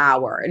full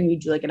hour and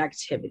we'd do like an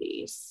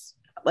activities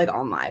like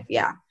on live.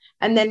 Yeah.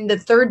 And then the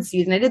third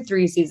season, I did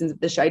 3 seasons of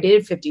the show. I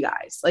dated 50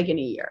 guys like in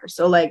a year.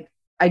 So like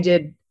I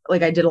did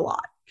a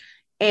lot.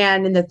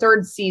 And in the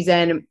third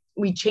season,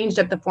 we changed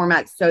up the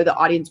format so the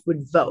audience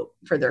would vote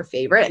for their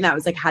favorite. And that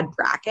was like had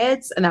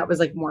brackets and that was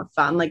like more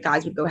fun. Like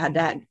guys would go head to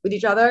head with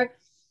each other.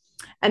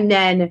 And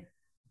then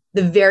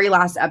the very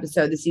last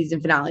episode, the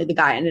season finale, the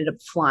guy ended up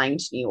flying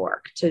to New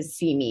York to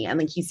see me. And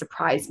like he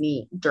surprised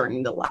me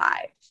during the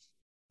live.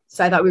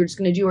 So I thought we were just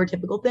going to do our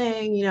typical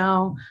thing, you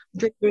know,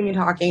 drinking and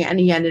talking. And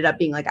he ended up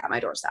being like at my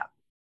doorstep.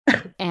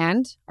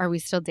 And are we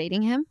still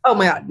dating him? Oh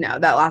my God, no,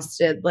 that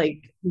lasted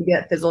like we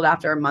get fizzled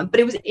after a month. But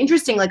it was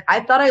interesting. Like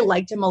I thought I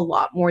liked him a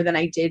lot more than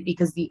I did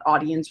because the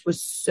audience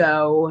was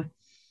so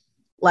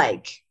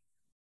like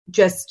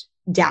just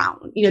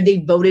down. You know, they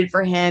voted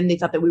for him. They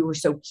thought that we were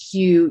so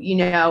cute, you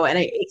know, and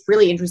it's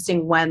really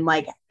interesting when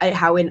like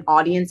how an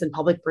audience and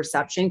public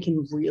perception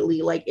can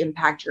really like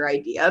impact your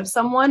idea of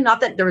someone. Not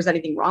that there was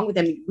anything wrong with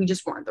him. We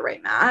just weren't the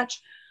right match.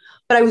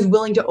 But I was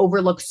willing to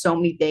overlook so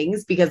many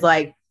things because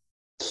like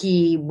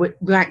we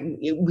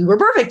were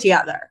perfect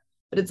together.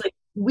 But it's like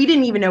we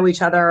didn't even know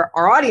each other.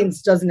 Our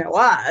audience doesn't know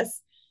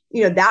us,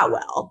 you know, that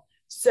well.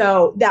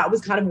 So that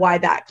was kind of why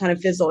that kind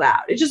of fizzled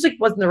out. It just like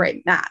wasn't the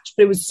right match,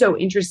 but it was so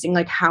interesting,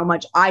 like how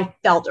much I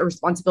felt a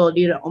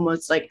responsibility to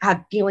almost like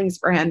have feelings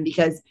for him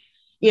because,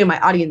 you know, my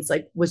audience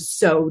like was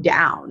so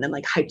down and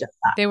like hyped up.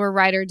 They were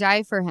ride or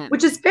die for him,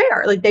 which is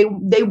fair. Like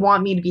they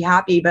want me to be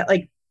happy, but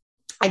like,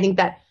 I think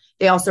that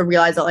they also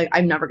realize that like,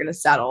 I'm never going to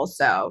settle.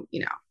 So,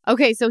 you know.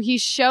 Okay. So he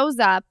shows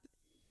up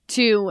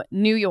to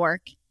New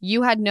York.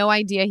 You had no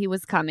idea he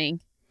was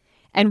coming.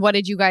 And what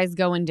did you guys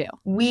go and do?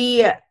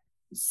 We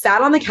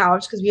sat on the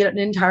couch because we had an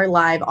entire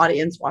live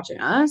audience watching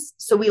us.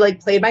 So we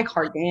like played my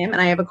card game,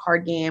 and I have a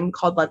card game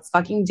called Let's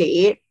Fucking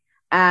Date.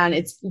 And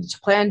it's to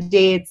play on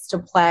dates, to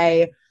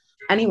play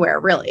anywhere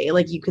really.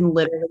 Like you can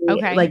literally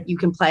like you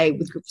can play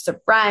with groups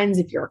of friends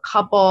if you're a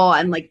couple,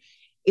 and like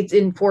it's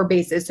in 4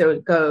 bases. So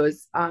it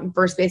goes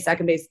first base,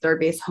 second base, third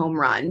base, home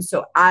run.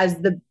 So as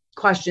the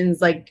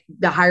questions, like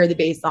the higher the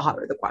base, the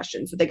hotter the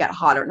question. So they get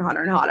hotter and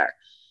hotter and hotter.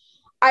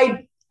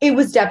 It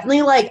was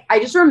definitely like, I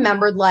just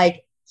remembered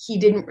like he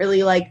didn't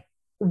really like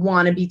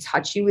want to be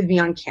touchy with me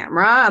on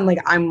camera.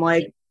 I'm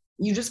like,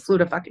 you just flew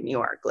to fucking New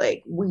York.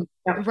 Like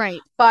right.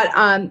 But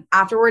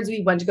afterwards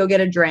we went to go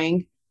get a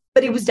drink.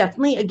 But it was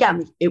definitely,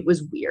 again, it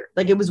was weird.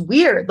 Like it was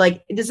weird.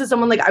 Like this is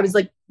someone like I was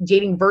like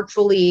dating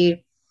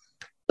virtually.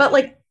 But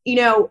like, you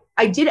know,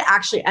 I did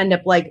actually end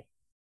up like,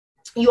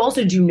 you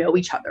also do know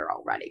each other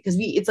already. Because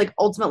it's like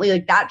ultimately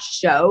like that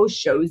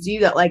shows you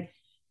that like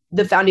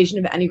the foundation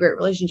of any great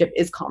relationship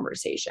is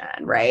conversation,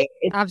 right?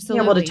 It's absolutely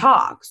being able to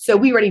talk. So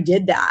we already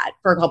did that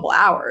for a couple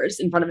hours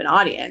in front of an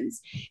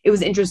audience. It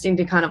was interesting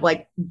to kind of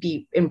like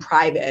be in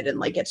private and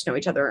like get to know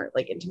each other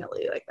like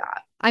intimately like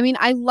that. I mean,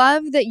 I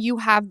love that you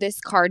have this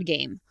card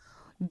game.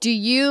 Do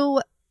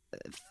you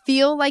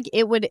feel like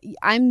it would,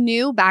 I'm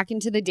new back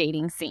into the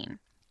dating scene.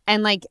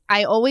 And like,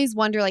 I always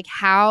wonder like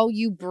how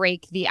you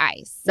break the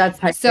ice. That's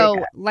how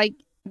so like,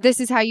 this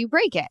is how you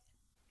break it.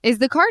 Is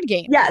the card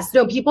game. Yes.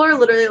 No, people are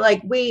literally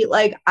like, wait,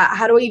 like,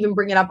 how do I even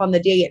bring it up on the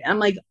date? And I'm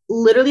like,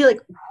 literally, like,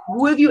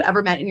 who have you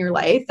ever met in your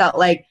life that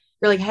like,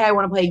 you're like, hey, I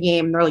want to play a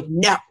game. And they're like,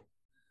 no.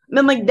 And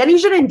I'm like, then you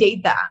shouldn't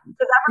date them.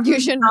 You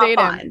shouldn't date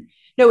them.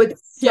 No,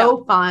 it's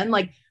so fun.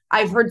 Like,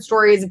 I've heard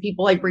stories of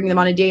people like bringing them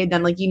on a date.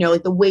 Then like, you know,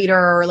 like the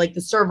waiter or like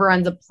the server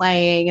ends up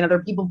playing and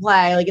other people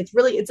play. Like, it's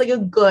like a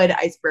good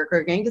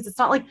icebreaker game because it's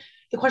not like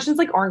the questions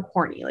like aren't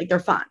corny. Like, they're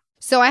fun.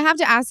 So I have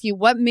to ask you,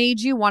 what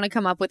made you want to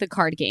come up with a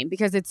card game?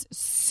 Because it's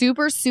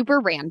super, super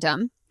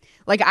random.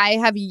 Like I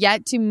have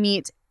yet to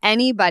meet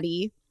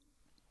anybody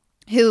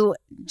who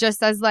just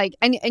says like,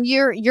 and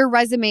your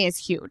resume is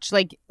huge.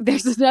 Like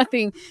there's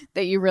nothing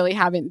that you really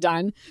haven't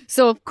done.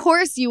 So of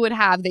course you would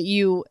have that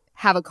you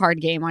have a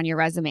card game on your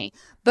resume.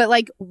 But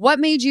like, what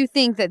made you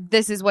think that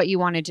this is what you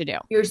wanted to do?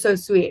 You're so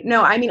sweet.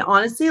 No, I mean,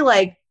 honestly,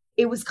 like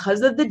it was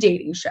because of the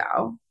dating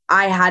show.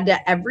 I had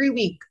to every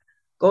week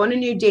go on a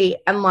new date.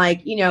 And like,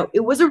 you know,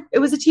 it was a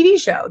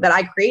TV show that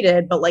I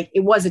created, but like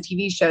it was a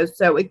TV show.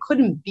 So it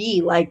couldn't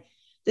be like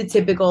the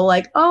typical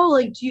like, oh,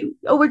 like,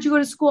 where'd you go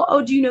to school?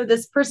 Oh, do you know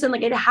this person?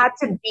 Like, it had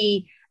to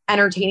be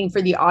entertaining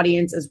for the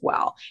audience as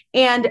well.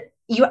 And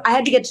I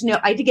had to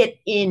get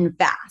in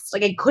fast.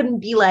 Like, I couldn't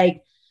be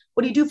like,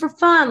 what do you do for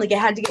fun? Like, I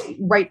had to get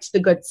right to the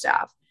good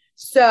stuff.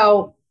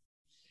 So,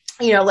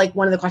 like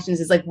one of the questions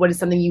is like, what is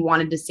something you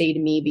wanted to say to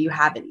me, but you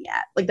haven't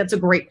yet? Like, that's a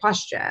great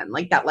question.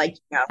 Like that, like,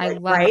 I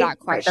like, love right? that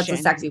question. Right, that's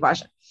a sexy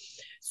question.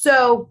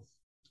 So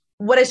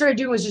what I started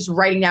doing was just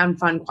writing down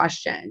fun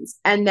questions.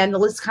 And then the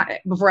list kind of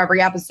before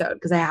every episode,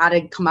 because I had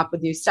to come up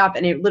with new stuff,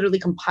 and it literally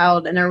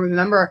compiled. And I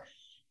remember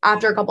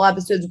after a couple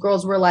episodes,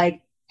 girls were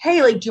like,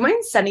 hey, like, do you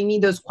mind sending me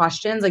those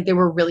questions? Like, they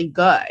were really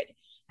good.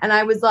 And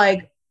I was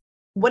like,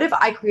 what if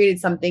I created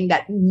something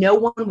that no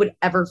one would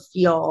ever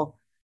feel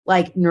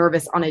like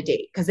nervous on a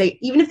date? Because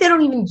even if they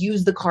don't even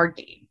use the card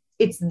game,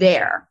 it's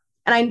there.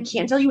 And I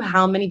can't tell you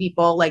how many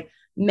people, like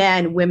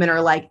men, women,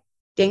 are like,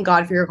 thank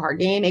God for your card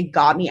game. It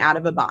got me out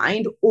of a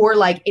bind. Or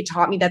like, it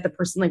taught me that the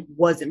person like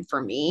wasn't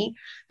for me.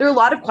 There are a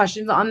lot of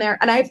questions on there.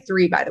 And I have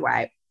 3, by the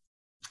way.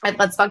 I have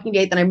Let's Fucking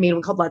Date. Then I made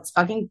one called Let's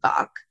Fucking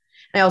Fuck.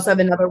 And I also have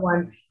another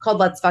one called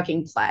Let's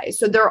Fucking Play.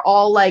 So they're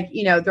all like,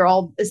 they're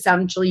all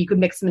essentially, you could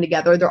mix them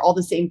together. They're all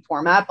the same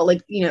format. But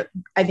like,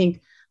 I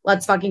think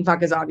Let's Fucking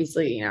Fuck is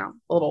obviously, a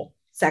little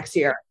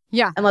sexier.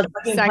 Yeah. And Let's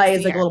Fucking Play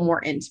is like a little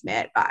more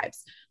intimate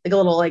vibes. Like a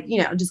little like,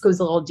 just goes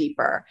a little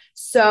deeper.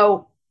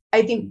 So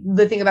I think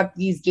the thing about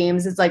these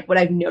games is like what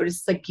I've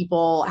noticed, like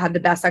people have the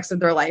best sex of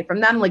their life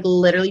from them. Like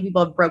literally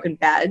people have broken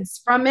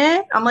beds from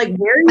it. I'm like,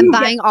 where are you? I'm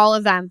buying all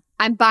of them.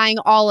 I'm buying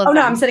all of them. Oh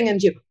no, I'm sending them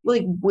to you.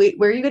 Like, wait,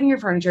 where are you getting your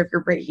furniture if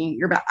you're breaking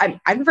your bed?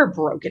 I've never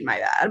broken my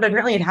bed, but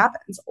apparently it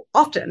happens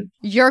often.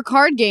 Your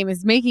card game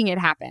is making it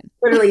happen.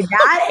 Literally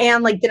that,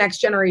 and like the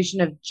next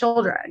generation of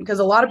children, because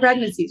a lot of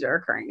pregnancies are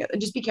occurring.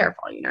 Just be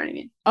careful, you know what I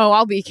mean? Oh,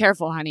 I'll be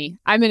careful, honey.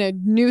 I'm in a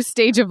new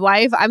stage of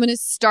life. I'm going to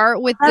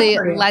start with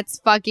the Let's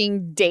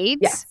Fucking Date.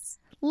 Yes.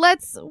 We'll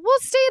stay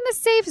in the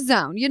safe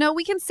zone.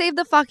 We can save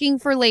the fucking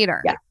for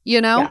later,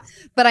 Yeah.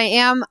 But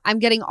I'm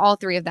getting all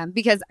 3 of them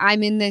because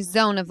I'm in this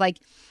zone of like,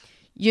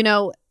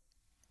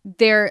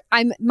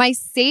 my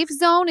safe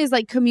zone is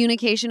like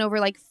communication over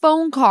like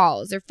phone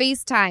calls or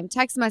FaceTime,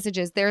 text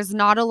messages. There's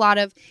not a lot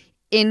of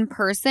in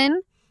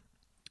person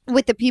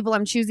with the people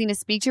I'm choosing to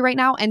speak to right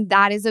now. And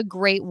that is a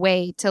great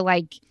way to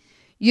like,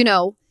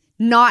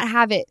 not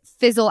have it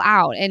fizzle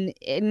out and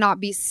not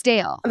be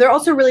stale. They're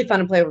also really fun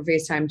to play over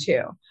FaceTime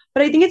too.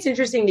 But I think it's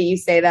interesting that you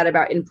say that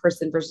about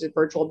in-person versus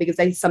virtual, because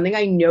something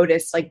I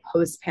noticed like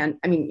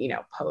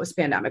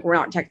post-pandemic, we're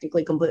not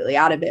technically completely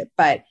out of it,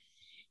 but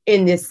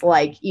in this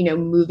like,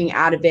 moving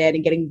out of it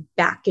and getting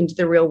back into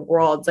the real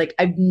world, like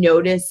I've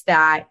noticed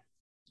that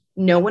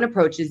no one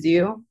approaches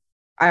you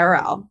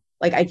IRL.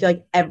 Like I feel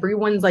like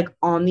everyone's like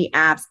on the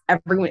apps,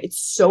 it's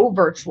so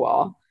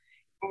virtual,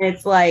 and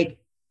it's like,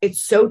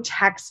 it's so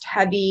text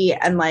heavy,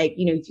 and like,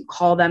 if you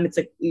call them, it's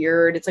like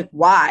weird. It's like,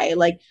 why?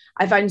 Like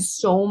I find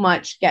so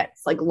much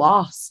gets like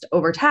lost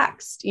over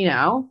text, I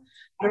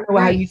don't know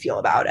how you feel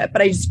about it,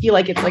 but I just feel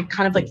like it's like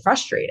kind of like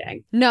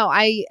frustrating. No,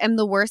 I am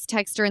the worst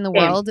texter in the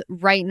world.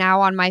 Right now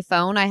on my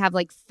phone, I have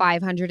like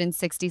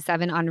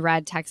 567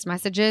 unread text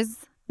messages.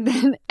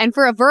 And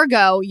for a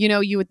Virgo,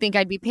 you would think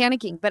I'd be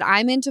panicking, but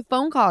I'm into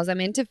phone calls. I'm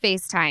into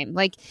FaceTime.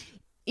 Like,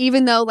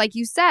 even though, like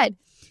you said,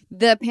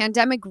 the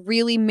pandemic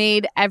really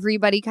made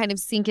everybody kind of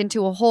sink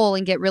into a hole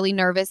and get really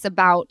nervous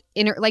about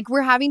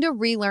we're having to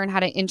relearn how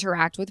to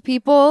interact with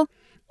people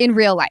in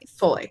real life.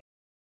 Fully.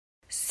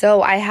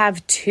 So I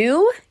have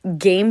 2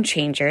 game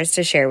changers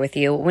to share with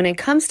you when it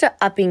comes to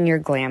upping your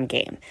glam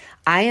game.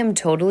 I am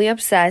totally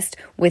obsessed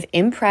with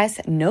Impress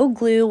No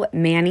Glue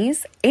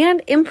Manis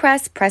and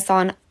Impress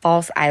Press-On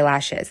False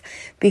Eyelashes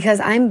because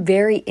I'm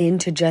very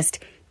into just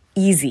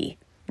easy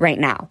right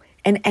now.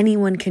 And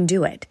anyone can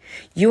do it.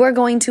 You are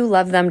going to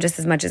love them just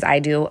as much as I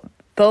do.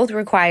 Both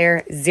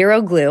require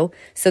 0 glue,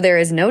 so there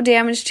is no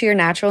damage to your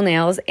natural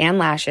nails and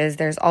lashes.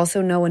 There's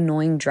also no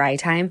annoying dry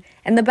time.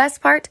 And the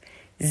best part,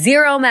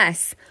 0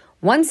 mess.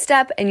 1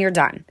 step and you're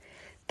done.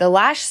 The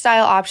lash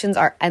style options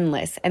are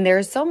endless, and there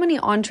are so many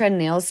on-trend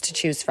nails to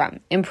choose from.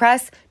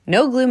 Impress,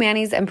 No Glue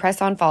Manis, and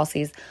Press-On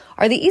Falsies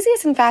are the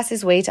easiest and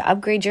fastest way to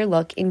upgrade your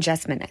look in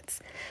just minutes.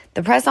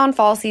 The Press-On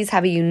Falsies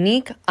have a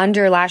unique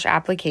under lash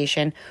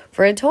application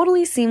for a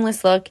totally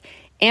seamless look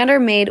and are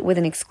made with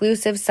an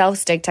exclusive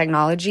self-stick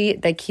technology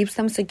that keeps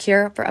them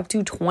secure for up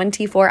to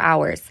 24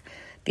 hours.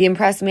 The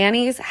Impress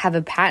Manis have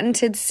a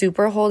patented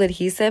super hold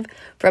adhesive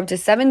for up to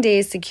 7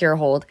 days secure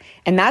hold,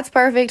 and that's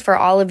perfect for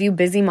all of you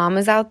busy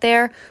mamas out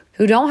there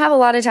who don't have a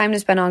lot of time to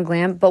spend on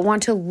glam but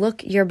want to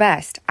look your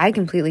best. I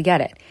completely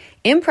get it.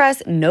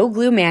 Impress No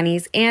Glue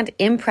Manis and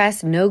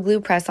Impress No Glue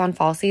Press-On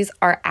Falsies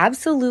are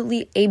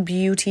absolutely a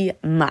beauty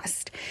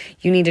must.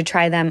 You need to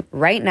try them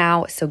right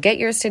now, so get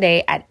yours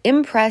today at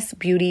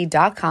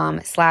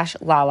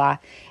impressbeauty.com/Lala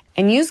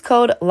and use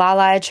code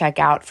LALA at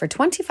checkout for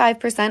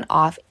 25%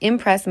 off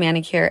Impress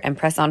Manicure and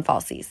Press-On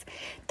Falsies.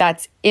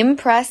 That's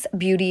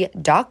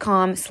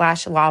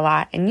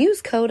impressbeauty.com/Lala and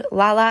use code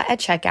LALA at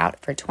checkout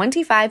for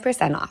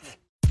 25% off.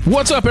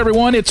 What's up,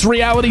 everyone? It's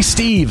Reality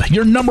Steve,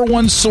 your number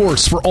one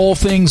source for all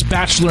things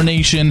Bachelor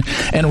Nation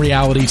and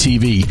reality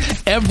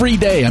TV. Every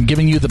day, I'm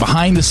giving you the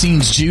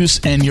behind-the-scenes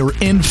juice and your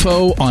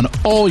info on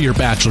all your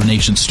Bachelor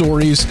Nation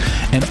stories,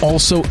 and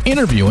also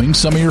interviewing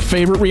some of your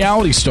favorite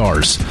reality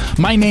stars.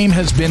 My name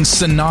has been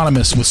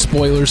synonymous with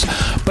spoilers,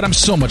 but I'm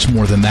so much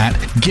more than that.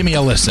 Give me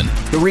a listen.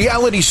 The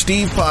Reality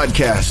Steve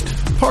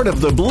Podcast, part of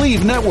the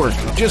Believe Network.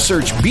 Just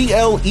search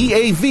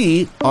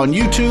BLEAV on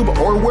YouTube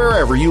or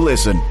wherever you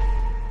listen.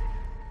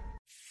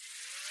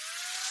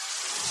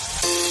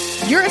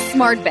 You're a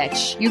smart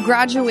bitch. You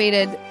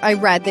graduated. I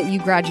read that you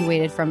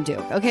graduated from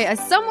Duke. Okay, as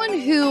someone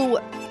who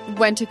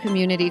went to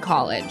community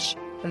college,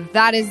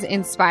 that is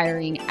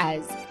inspiring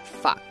as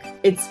fuck.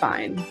 It's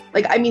fine.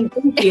 Like, I mean,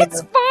 thank you.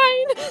 It's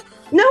fine.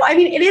 No, I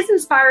mean, it is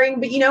inspiring,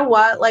 but you know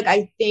what? Like,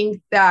 I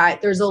think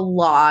that there's a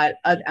lot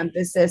of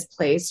emphasis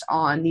placed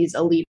on these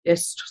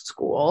elitist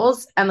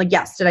schools. And like,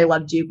 yes, did I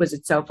love Duke? Was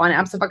it so fun?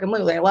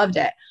 Absolutely. I loved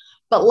it.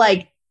 But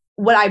like,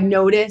 what I've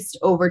noticed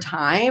over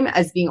time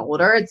as being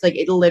older, it's like,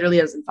 it literally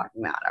doesn't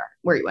fucking matter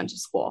where you went to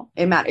school.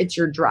 It's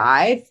your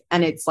drive,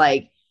 and it's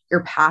like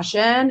your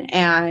passion,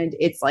 and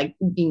it's like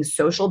being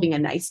social, being a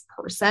nice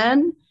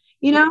person,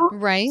 you know?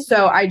 Right.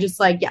 So I just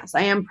like, yes,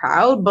 I am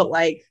proud, but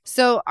like.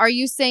 So are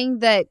you saying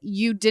that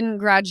you didn't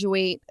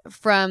graduate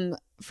from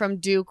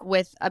Duke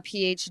with a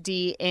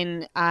PhD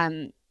in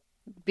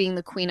being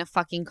the queen of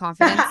fucking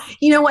confidence?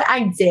 You know what?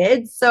 I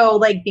did. So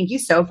like, thank you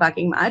so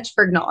fucking much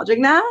for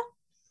acknowledging that.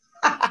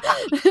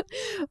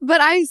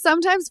 But I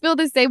sometimes feel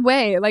the same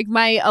way. Like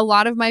a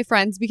lot of my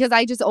friends, because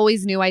I just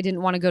always knew I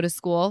didn't want to go to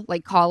school,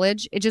 like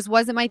college. It just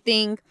wasn't my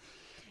thing.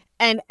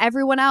 And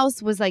everyone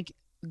else was like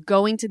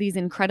going to these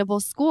incredible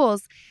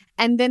schools,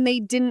 and then they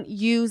didn't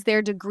use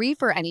their degree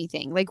for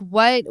anything. Like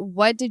what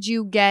did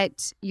you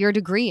get your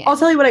degree in? I'll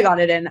tell you what I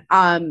got it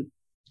in.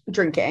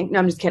 Drinking. No,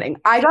 I'm just kidding.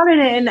 I got it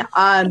in.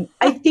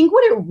 I think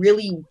what it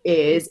really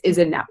is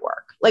a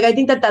network. Like, I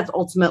think that that's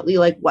ultimately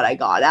like what I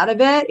got out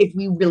of it. If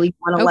we really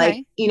want to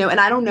like, you know,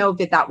 and I don't know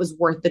if that was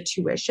worth the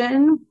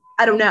tuition.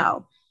 I don't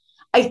know.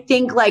 I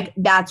think like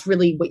that's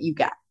really what you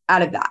get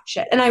out of that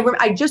shit. And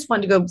I just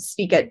wanted to go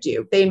speak at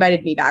Duke. They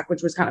invited me back,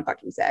 which was kind of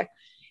fucking sick.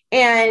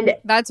 And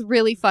that's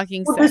really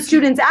fucking sick. The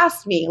students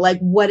asked me like,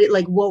 what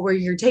were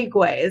your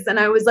takeaways?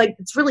 And I was like,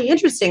 it's really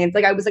interesting. It's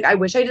like, I was like, I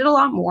wish I did a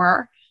lot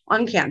more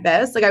on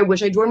campus. Like, I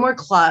wish I joined more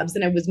clubs,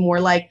 and I was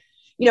more like,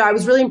 you know, I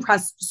was really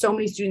impressed. So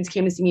many students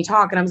came to see me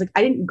talk, and I was like,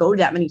 I didn't go to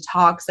that many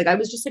talks. Like, I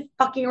was just like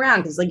fucking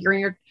around, because like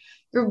you're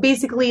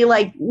basically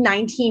like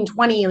 19,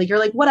 20, like you're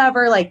like,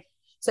 whatever. Like,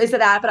 so I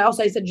said that, but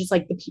I said just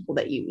like the people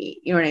that you meet,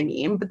 you know what I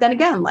mean? But then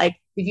again, like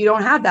if you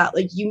don't have that,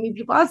 like you meet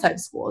people outside of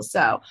school.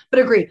 So, but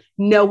agree,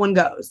 no one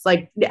goes.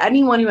 Like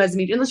anyone who has a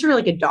meet, unless you're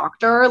like a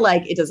doctor,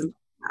 like it doesn't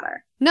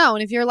matter. No,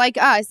 and if you're like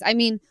us, I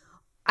mean,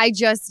 I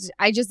just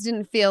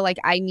didn't feel like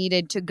I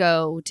needed to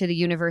go to the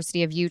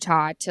University of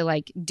Utah to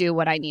like do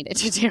what I needed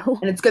to do.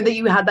 And it's good that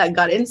you had that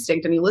gut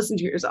instinct and you listened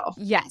to yourself.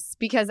 Yes,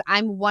 because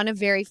I'm one of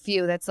very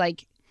few that's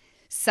like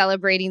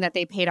celebrating that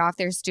they paid off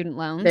their student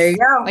loans. There you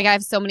go. Like I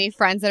have so many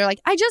friends that are like,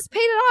 I just paid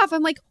it off.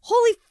 I'm like,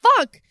 holy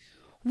fuck,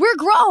 we're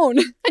grown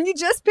and you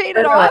just paid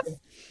it off.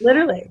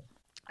 Literally.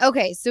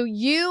 Okay, so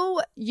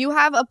you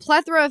have a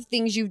plethora of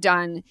things you've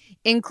done,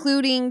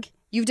 including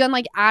you've done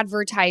like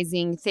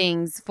advertising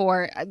things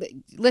for,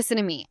 listen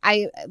to me.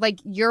 I like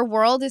your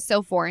world is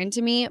so foreign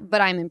to me,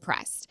 but I'm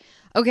impressed.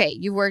 Okay,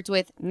 you worked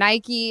with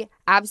Nike,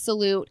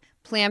 Absolute,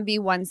 Plan B,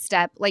 One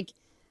Step. Like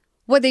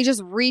what, they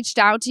just reached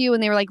out to you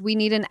and they were like, we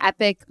need an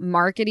epic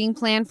marketing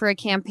plan for a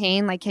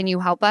campaign. Like, can you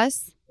help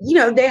us? You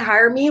know, they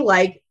hire me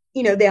like,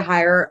 you know, they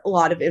hire a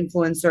lot of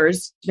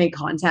influencers to make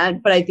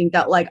content, but I think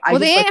that like,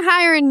 they ain't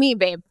hiring me,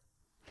 babe.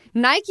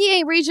 Nike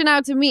ain't reaching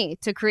out to me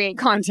to create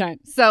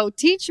content. So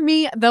teach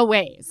me the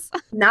ways.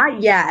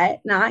 Not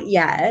yet.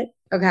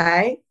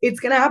 Okay. It's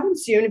going to happen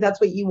soon if that's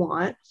what you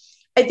want.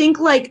 I think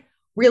like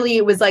really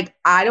it was like,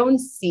 I don't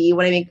see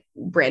when I make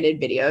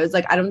branded videos,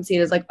 like I don't see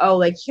it as like, oh,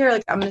 like here,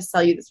 like I'm going to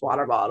sell you this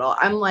water bottle.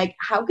 I'm like,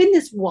 how can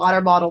this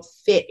water bottle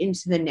fit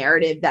into the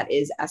narrative that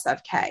is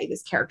SFK,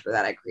 this character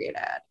that I created?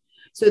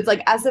 So it's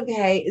like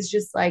SFK is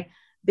just like,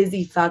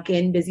 busy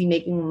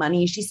making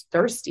money. She's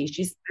thirsty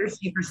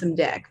for some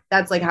dick.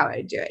 That's like how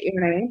I do it. You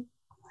know what I mean?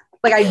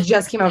 Like I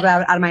just came up with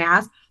that out of my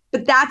ass.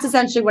 But that's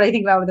essentially what I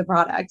think about with the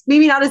product.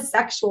 Maybe not as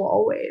sexual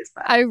always,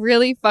 but I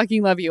really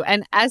fucking love you.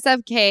 And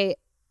SFK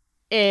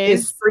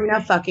is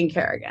Serena fucking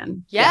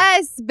Kerrigan.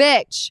 Yes, yeah.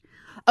 Bitch.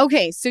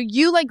 Okay, so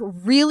you like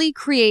really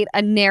create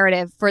a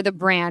narrative for the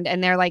brand,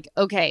 and they're like,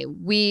 okay,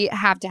 we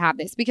have to have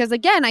this. Because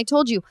again, I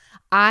told you,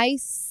 I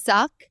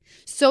suck.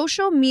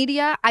 Social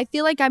media, I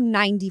feel like I'm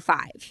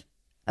 95.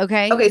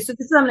 Okay? Okay, so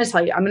this is what I'm going to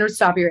tell you. I'm going to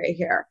stop you right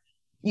here.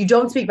 You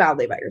don't speak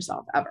badly about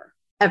yourself, ever.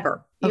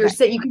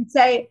 Okay. You can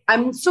say,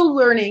 I'm still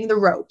learning the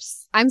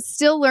ropes.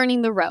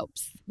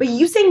 But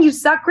you saying you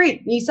suck,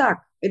 great. You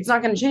suck. It's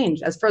not going to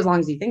change for as long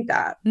as you think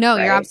that. No,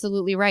 right? You're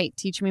absolutely right.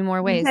 Teach me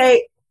more ways. You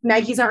say,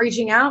 Nike's not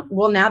reaching out.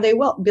 Well, now they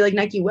will be like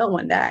Nike will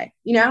one day.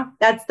 You know,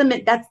 that's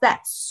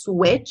that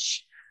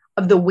switch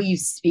of the way you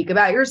speak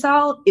about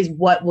yourself is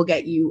what will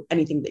get you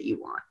anything that you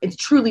want. It's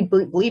truly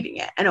believing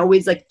it and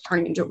always like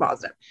turning into a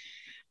positive.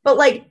 But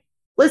like,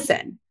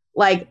 listen,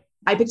 like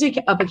I picked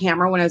up a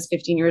camera when I was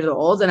 15 years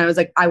old and I was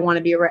like, I want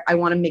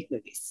to make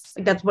movies.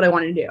 Like that's what I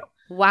want to do.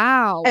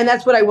 Wow. And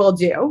that's what I will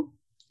do.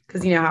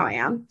 Cause you know how I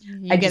am.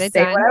 I just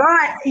say what I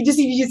want.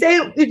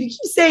 If you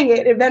keep saying it,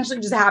 it eventually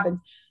just happens.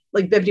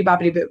 Like bippity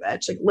boppity boo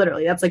bitch. Like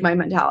literally, that's like my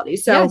mentality.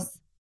 So,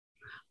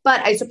 but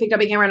I still picked up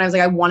a camera and I was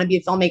like, I want to be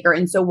a filmmaker.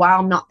 And so while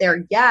I'm not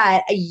there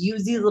yet, I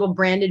use these little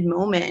branded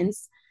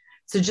moments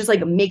to just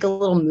like make a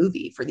little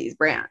movie for these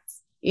brands.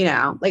 You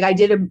know, like I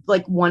did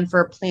one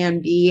for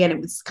Plan B and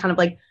it was kind of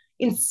like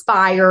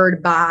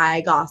inspired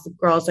by Gossip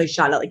Girl. So I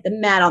shot at like the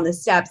Met on the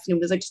steps and it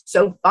was like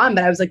so fun.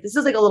 But I was like, this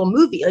is like a little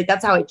movie. Like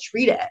that's how I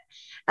treat it.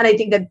 And I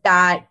think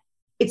that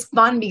it's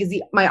fun because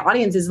my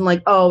audience isn't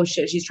like, oh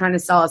shit, she's trying to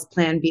sell us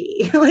Plan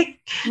B. Like,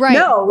 right.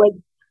 No, like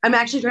I'm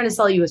actually trying to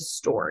sell you a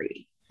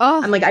story.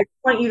 Oh. I'm like, I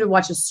want you to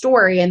watch a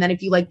story. And then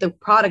if you like the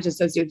product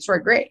associated with the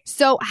story, great.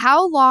 So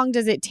how long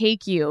does it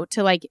take you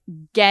to like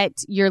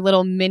get your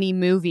little mini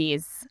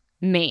movies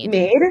made?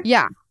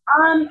 Yeah.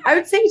 I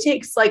would say it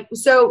takes like,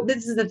 so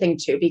this is the thing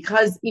too,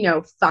 because, you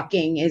know,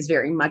 fucking is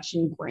very much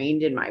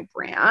ingrained in my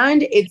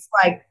brand. It's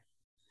like,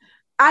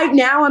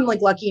 I'm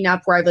like lucky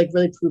enough where I've like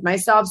really proved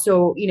myself.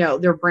 So, you know,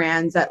 there are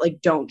brands that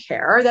like don't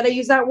care that I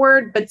use that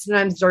word, but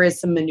sometimes there is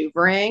some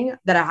maneuvering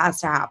that it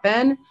has to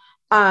happen.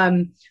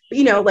 But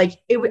you know, like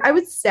I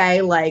would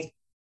say like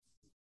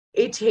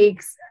it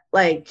takes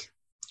like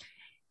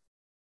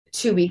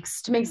 2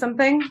 weeks to make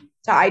something,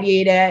 to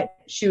ideate it,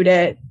 shoot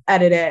it,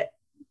 edit it,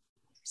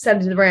 send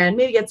it to the brand,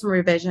 maybe get some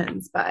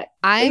revisions. But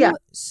I'm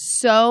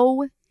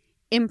so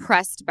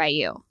impressed by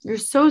you. You're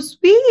so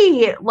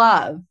sweet,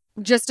 love.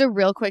 Just a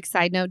real quick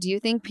side note. Do you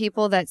think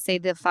people that say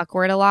the fuck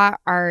word a lot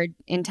are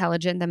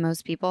intelligent than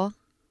most people?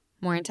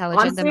 More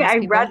intelligent than most people?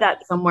 Honestly, I read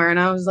that somewhere and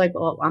I was like,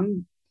 well,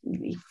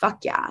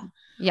 fuck yeah.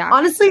 Yeah.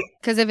 Honestly.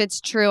 Because if it's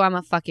true, I'm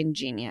a fucking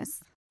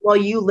genius. Well,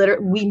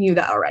 we knew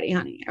that already,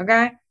 honey.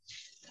 Okay?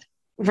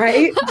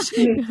 Right?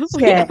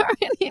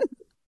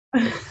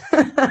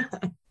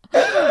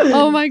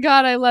 Oh my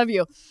God, I love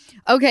you.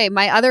 Okay,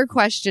 my other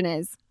question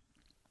is,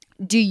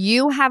 do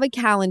you have a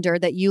calendar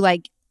that you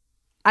like?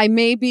 I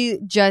may be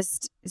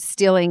just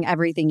stealing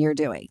everything you're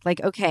doing.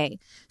 Like, okay,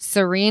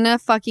 Serena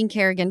fucking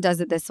Kerrigan does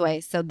it this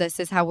way, so this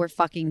is how we're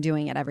fucking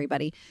doing it,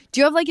 everybody.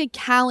 Do you have like a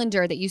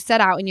calendar that you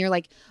set out and you're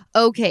like,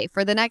 okay,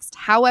 for the next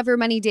however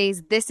many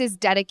days, this is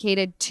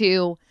dedicated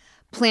to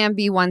Plan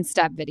B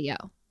one-step video?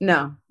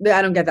 No,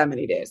 I don't get that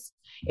many days.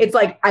 It's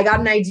like, I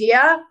got an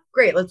idea.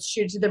 Great, let's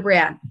shoot to the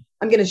brand.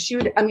 I'm going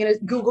to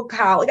Google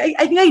Cal. Like,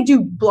 I think I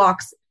do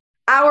blocks,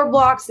 hour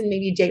blocks and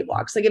maybe day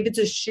blocks. Like if it's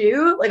a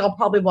shoot, like I'll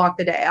probably block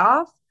the day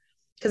off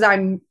because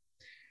I'm,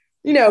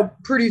 you know,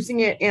 producing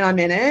it and I'm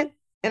in it.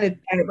 And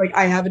like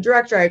I have a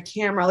director, I have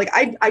camera. Like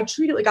I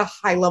treat it like a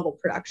high level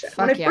production.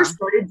 When I first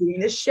started doing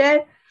this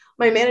shit,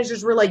 my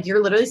managers were like,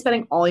 you're literally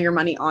spending all your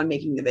money on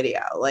making the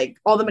video. Like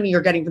all the money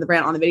you're getting from the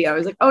brand on the video. I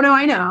was like, oh no,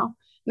 I know. And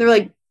they're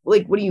like,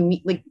 what do you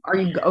mean? Like, are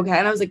you okay?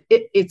 And I was like,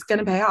 it's going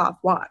to pay off.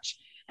 Watch.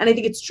 And I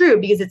think it's true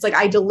because it's like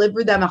I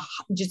deliver them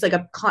just like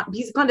a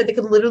piece of content that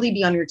could literally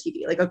be on your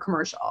TV, like a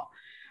commercial.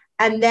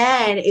 And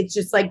then it's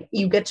just like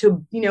you get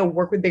to, you know,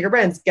 work with bigger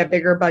brands, get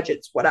bigger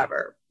budgets,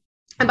 whatever.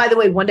 And by the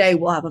way, one day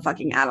we'll have a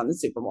fucking ad on the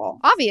Super Bowl.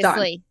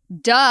 Obviously.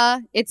 Duh.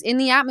 It's in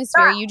the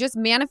atmosphere. You just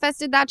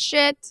manifested that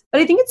shit.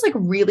 But I think it's like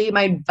really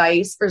my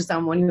advice for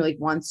someone who like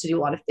wants to do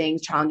a lot of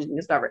things, challenging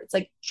things, whatever. It's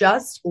like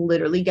just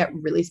literally get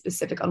really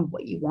specific on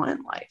what you want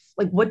in life.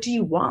 Like, what do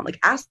you want? Like,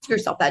 ask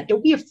yourself that.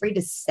 Don't be afraid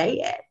to say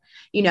it.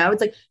 You know,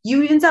 it's like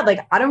you even said,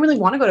 like, I don't really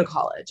want to go to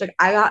college. Like,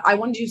 I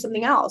want to do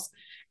something else.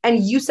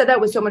 And you said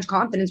that with so much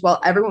confidence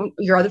while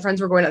your other friends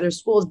were going to other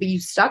schools, but you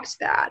stuck to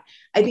that.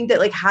 I think that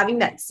like having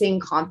that same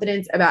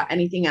confidence about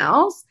anything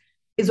else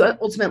is what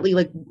ultimately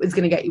like is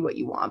going to get you what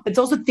you want. But it's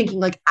also thinking,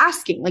 like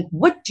asking, like,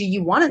 what do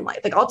you want in life?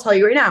 Like, I'll tell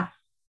you right now,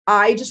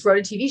 I just wrote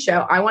a TV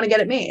show. I want to get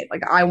it made.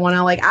 Like, I want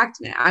to like act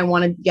in it. I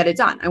want to get it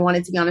done. I want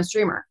it to be on a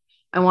streamer.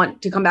 I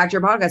want to come back to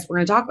your podcast. We're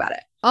going to talk about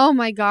it. Oh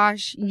my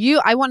gosh.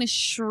 I want to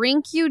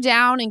shrink you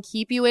down and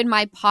keep you in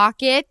my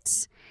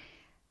pocket.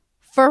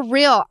 For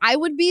real. I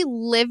would be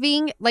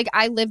living, like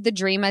I live the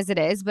dream as it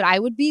is, but I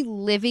would be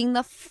living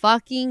the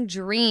fucking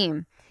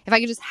dream if I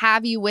could just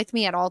have you with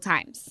me at all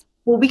times.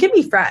 Well, we can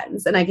be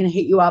friends and I can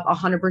hit you up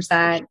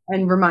 100%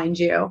 and remind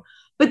you.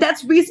 But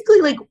that's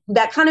basically like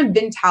that kind of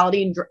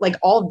mentality and like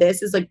all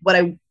this is like what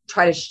I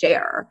try to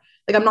share.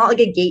 Like, I'm not like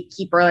a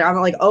gatekeeper. Like, I'm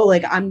not like, oh,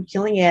 like I'm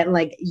killing it. And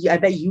like, I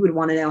bet you would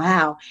want to know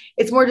how.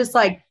 It's more just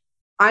like,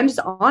 I'm just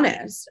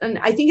honest. And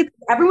I think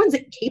everyone's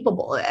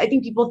capable. I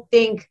think people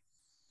think,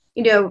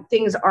 you know,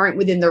 things aren't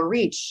within their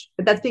reach,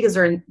 but that's because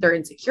they're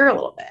insecure a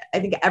little bit. I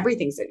think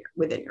everything's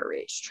within your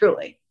reach,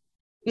 truly.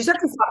 You just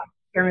have to stop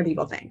caring what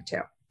people think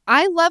too.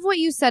 I love what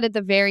you said at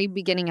the very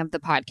beginning of the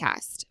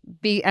podcast.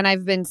 And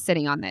I've been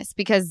sitting on this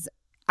because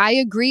I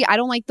agree. I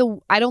don't like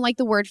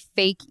the word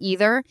fake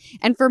either.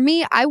 And for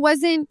me, I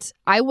was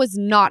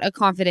not a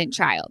confident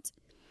child.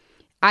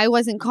 I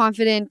wasn't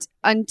confident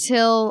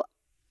until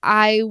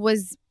I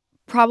was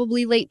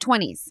probably late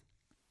 20s.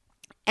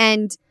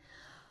 And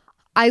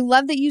I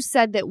love that you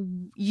said that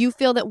you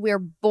feel that we're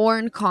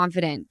born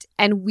confident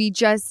and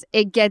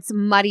it gets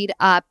muddied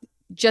up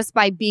just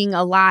by being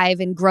alive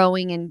and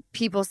growing and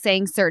people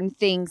saying certain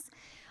things.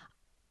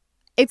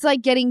 It's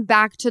like getting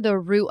back to the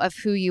root of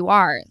who you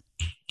are.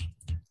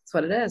 That's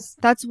what it is.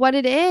 That's what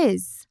it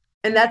is.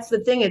 And that's the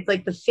thing. It's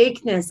like the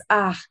fakeness.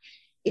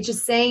 It's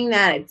just saying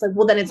that. It's like,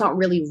 well, then it's not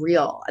really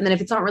real. And then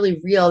if it's not really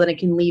real, then it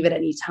can leave at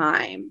any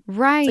time.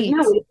 Right. It's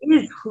like, no,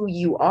 it is who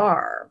you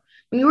are.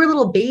 When you were a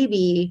little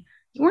baby,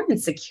 you weren't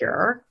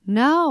insecure.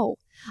 No.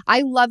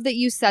 I love that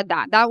you said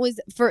that.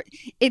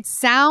 It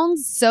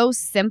sounds so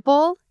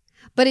simple,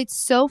 but it's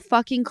so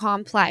fucking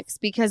complex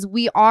because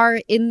we are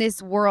in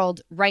this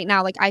world right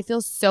now. Like, I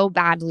feel so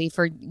badly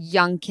for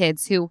young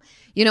kids who,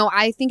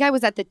 I think I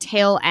was at the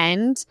tail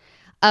end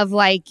of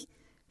like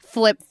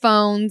flip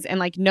phones and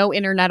like no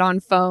internet on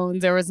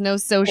phones. There was no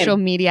social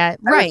media.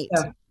 Right.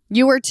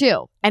 You were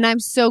too. And I'm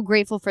so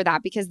grateful for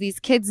that because these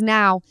kids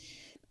now.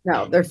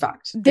 No, they're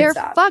fucked. They're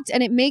fucked.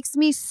 And it makes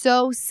me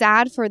so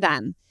sad for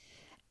them.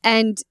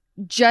 And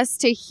just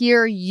to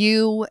hear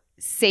you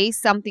say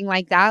something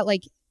like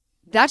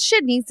that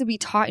shit needs to be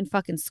taught in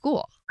fucking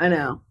school. I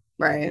know.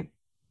 Right.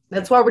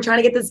 That's why we're trying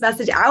to get this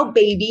message out,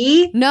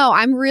 baby. No,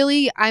 I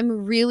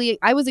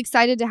was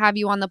excited to have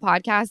you on the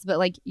podcast, but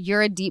like,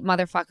 you're a deep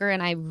motherfucker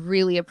and I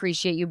really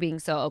appreciate you being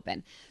so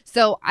open.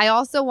 So I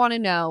also want to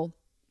know,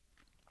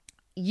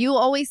 you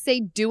always say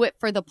do it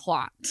for the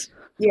plot.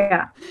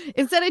 Yeah.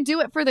 Instead of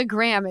do it for the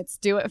gram, it's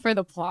do it for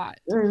the plot.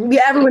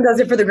 Yeah, everyone does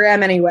it for the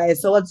gram anyway.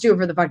 So let's do it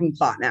for the fucking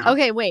plot now.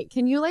 Okay, wait.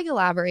 Can you like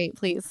elaborate,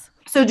 please?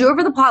 So do it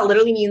for the plot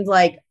literally means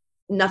like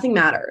nothing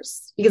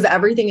matters because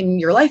everything in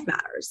your life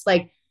matters.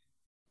 Like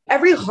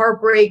every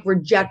heartbreak,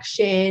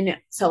 rejection,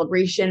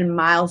 celebration,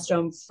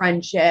 milestone,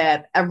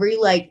 friendship, every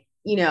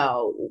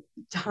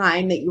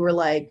time that you were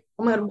like,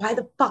 oh my God, why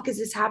the fuck is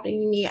this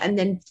happening to me? And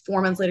then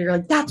 4 months later, you're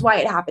like, that's why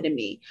it happened to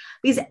me.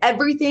 Because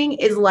everything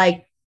is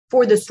like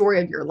for the story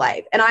of your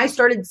life. And I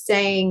started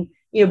saying,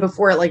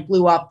 before it like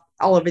blew up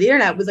all over the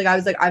internet, I was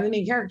like, I'm the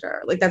main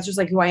character. Like, that's just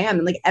like who I am.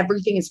 And like,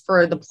 everything is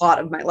for the plot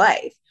of my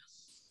life.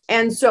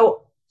 And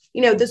so,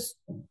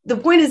 the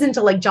point isn't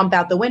to like jump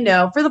out the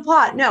window for the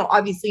plot. No,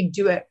 obviously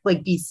do it,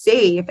 like be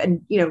safe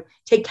and,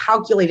 take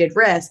calculated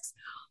risks,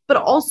 but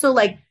also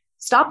like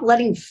stop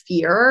letting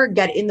fear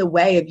get in the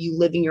way of you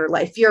living your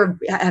life. Fear of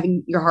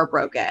having your heart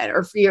broken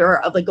or fear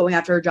of like going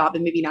after a job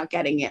and maybe not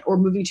getting it or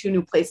moving to a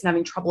new place and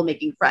having trouble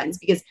making friends,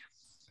 because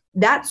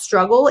that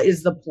struggle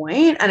is the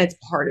point and it's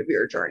part of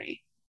your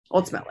journey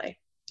ultimately.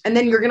 And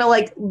then you're going to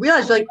like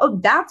realize you're like, oh,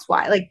 that's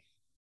why. Like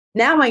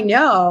now I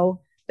know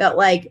that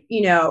like,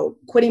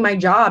 quitting my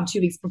job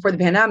 2 weeks before the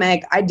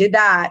pandemic, I did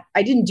that.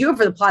 I didn't do it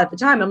for the plot at the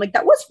time. I'm like,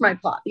 that was for my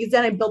plot because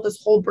then I built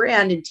this whole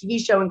brand and TV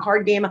show and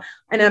card game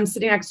and I'm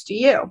sitting next to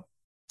you,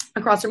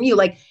 across from you.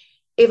 Like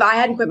if I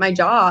hadn't quit my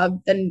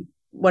job, then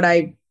would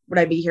I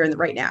be here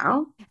right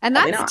now? And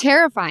that's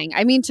terrifying.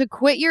 I mean, to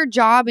quit your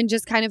job and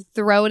just kind of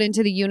throw it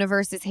into the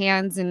universe's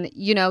hands. And,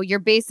 you're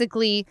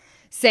basically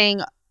saying,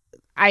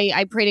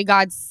 I pray to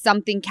God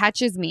something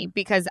catches me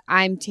because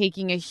I'm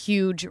taking a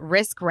huge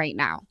risk right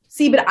now.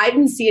 See, but I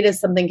didn't see it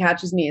as something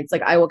catches me. It's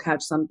like, I will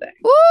catch something.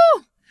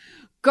 Woo!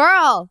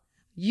 Girl,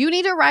 you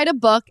need to write a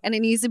book and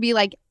it needs to be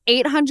like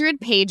 800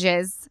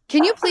 pages.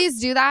 Can you please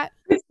do that?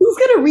 Who's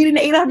going to read an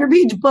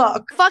 800-page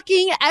book?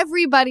 Fucking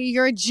everybody.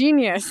 You're a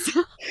genius.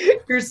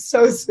 You're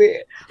so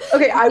sweet.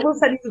 Okay, I will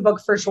send you the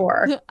book for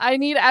sure. I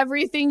need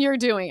everything you're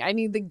doing. I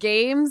need the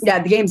games.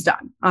 Yeah, the game's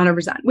done.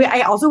 100%. Wait,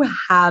 I also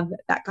have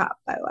that cup,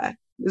 by the way.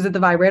 Is it the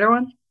vibrator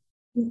one?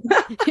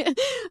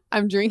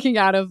 I'm drinking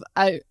out of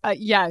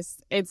yes,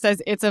 it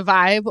says it's a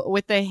vibe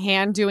with the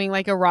hand doing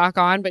like a rock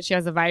on, but she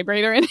has a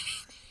vibrator in it.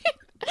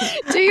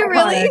 Do you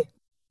really? Of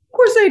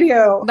course I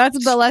do.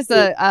 That's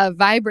Bellessa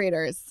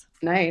vibrators.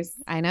 Nice.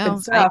 I know.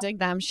 I dig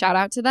them. Shout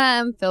out to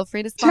them. Feel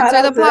free to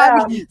sponsor the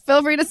pod.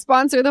 Feel free to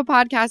sponsor the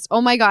podcast.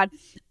 Oh my God.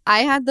 I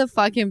had the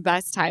fucking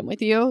best time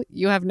with you.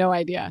 You have no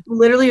idea.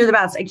 Literally, you're the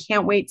best. I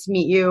can't wait to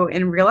meet you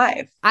in real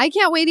life. I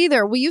can't wait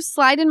either. Will you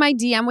slide in my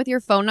DM with your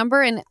phone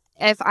number? And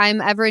if I'm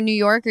ever in New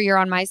York or you're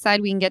on my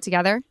side, we can get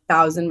together?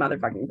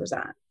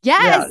 1,000%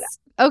 Yes.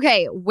 Yeah.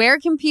 Okay. Where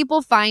can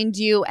people find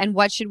you and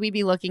what should we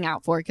be looking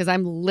out for? Because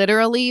I'm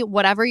literally,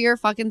 whatever you're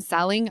fucking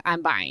selling,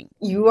 I'm buying.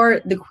 You are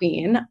the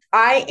queen.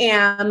 I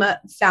am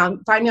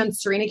find me on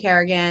Serena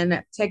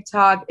Kerrigan,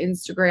 TikTok,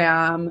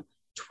 Instagram,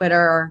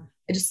 Twitter.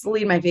 I just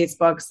deleted my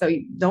Facebook, so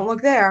don't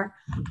look there.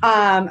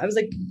 I was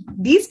like,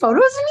 these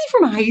photos of me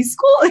from high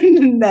school?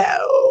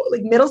 No.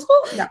 Like middle school?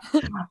 No.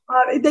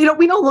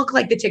 We don't look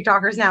like the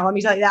TikTokers now, let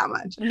me tell you that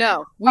much.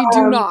 No, we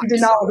do not. We do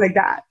not look like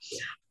that.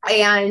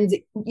 And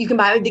you can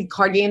buy the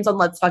card games on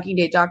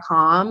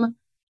letsfuckingdate.com.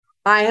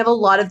 I have a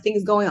lot of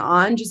things going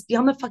on. Just be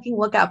on the fucking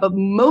lookout. But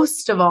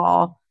most of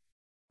all,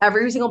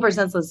 every single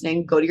person that's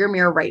listening, go to your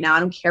mirror right now. I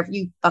don't care if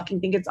you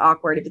fucking think it's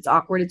awkward. If it's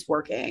awkward, it's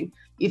working.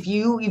 If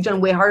you've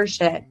done way harder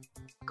shit,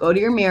 go to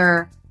your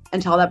mirror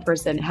and tell that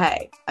person,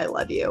 hey, I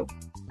love you.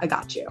 I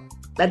got you.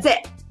 That's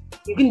it.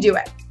 You can do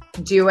it.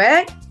 do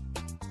it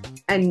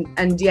and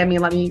DM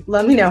me.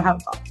 Let me know how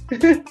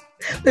it felt.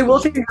 They will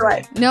change your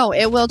life. No,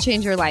 it will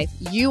change your life.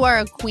 You are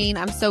a queen.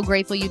 I'm so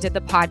grateful you did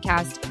the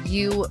podcast.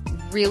 You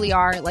really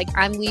are. Like,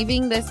 I'm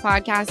leaving this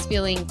podcast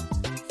feeling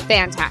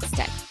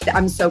fantastic.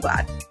 I'm so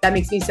glad. That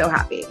makes me so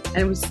happy. And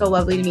it was so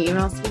lovely to meet you. And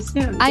I'll see you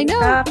soon. I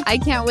know. I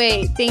can't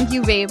wait. Thank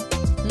you, babe.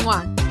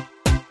 Mwah.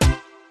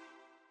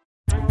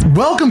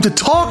 Welcome to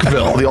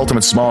Talkville, the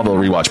ultimate Smallville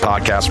rewatch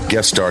podcast.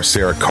 Guest star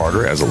Sarah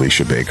Carter as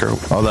Alicia Baker,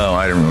 although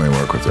I didn't really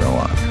work with her a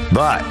lot.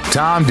 But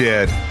Tom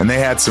did, and they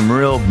had some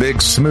real big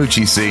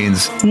smoochy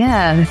scenes.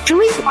 Yeah. Can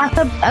we talk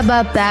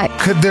about that?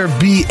 Could there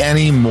be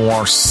any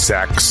more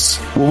sex?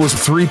 What was a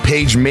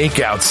 3-page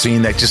makeout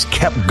scene that just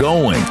kept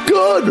going?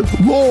 Good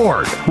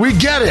Lord. We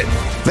get it.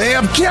 They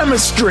have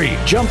chemistry.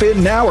 Jump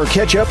in now or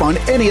catch up on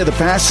any of the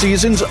past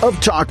seasons of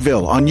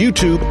Talkville on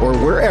YouTube or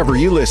wherever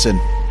you listen.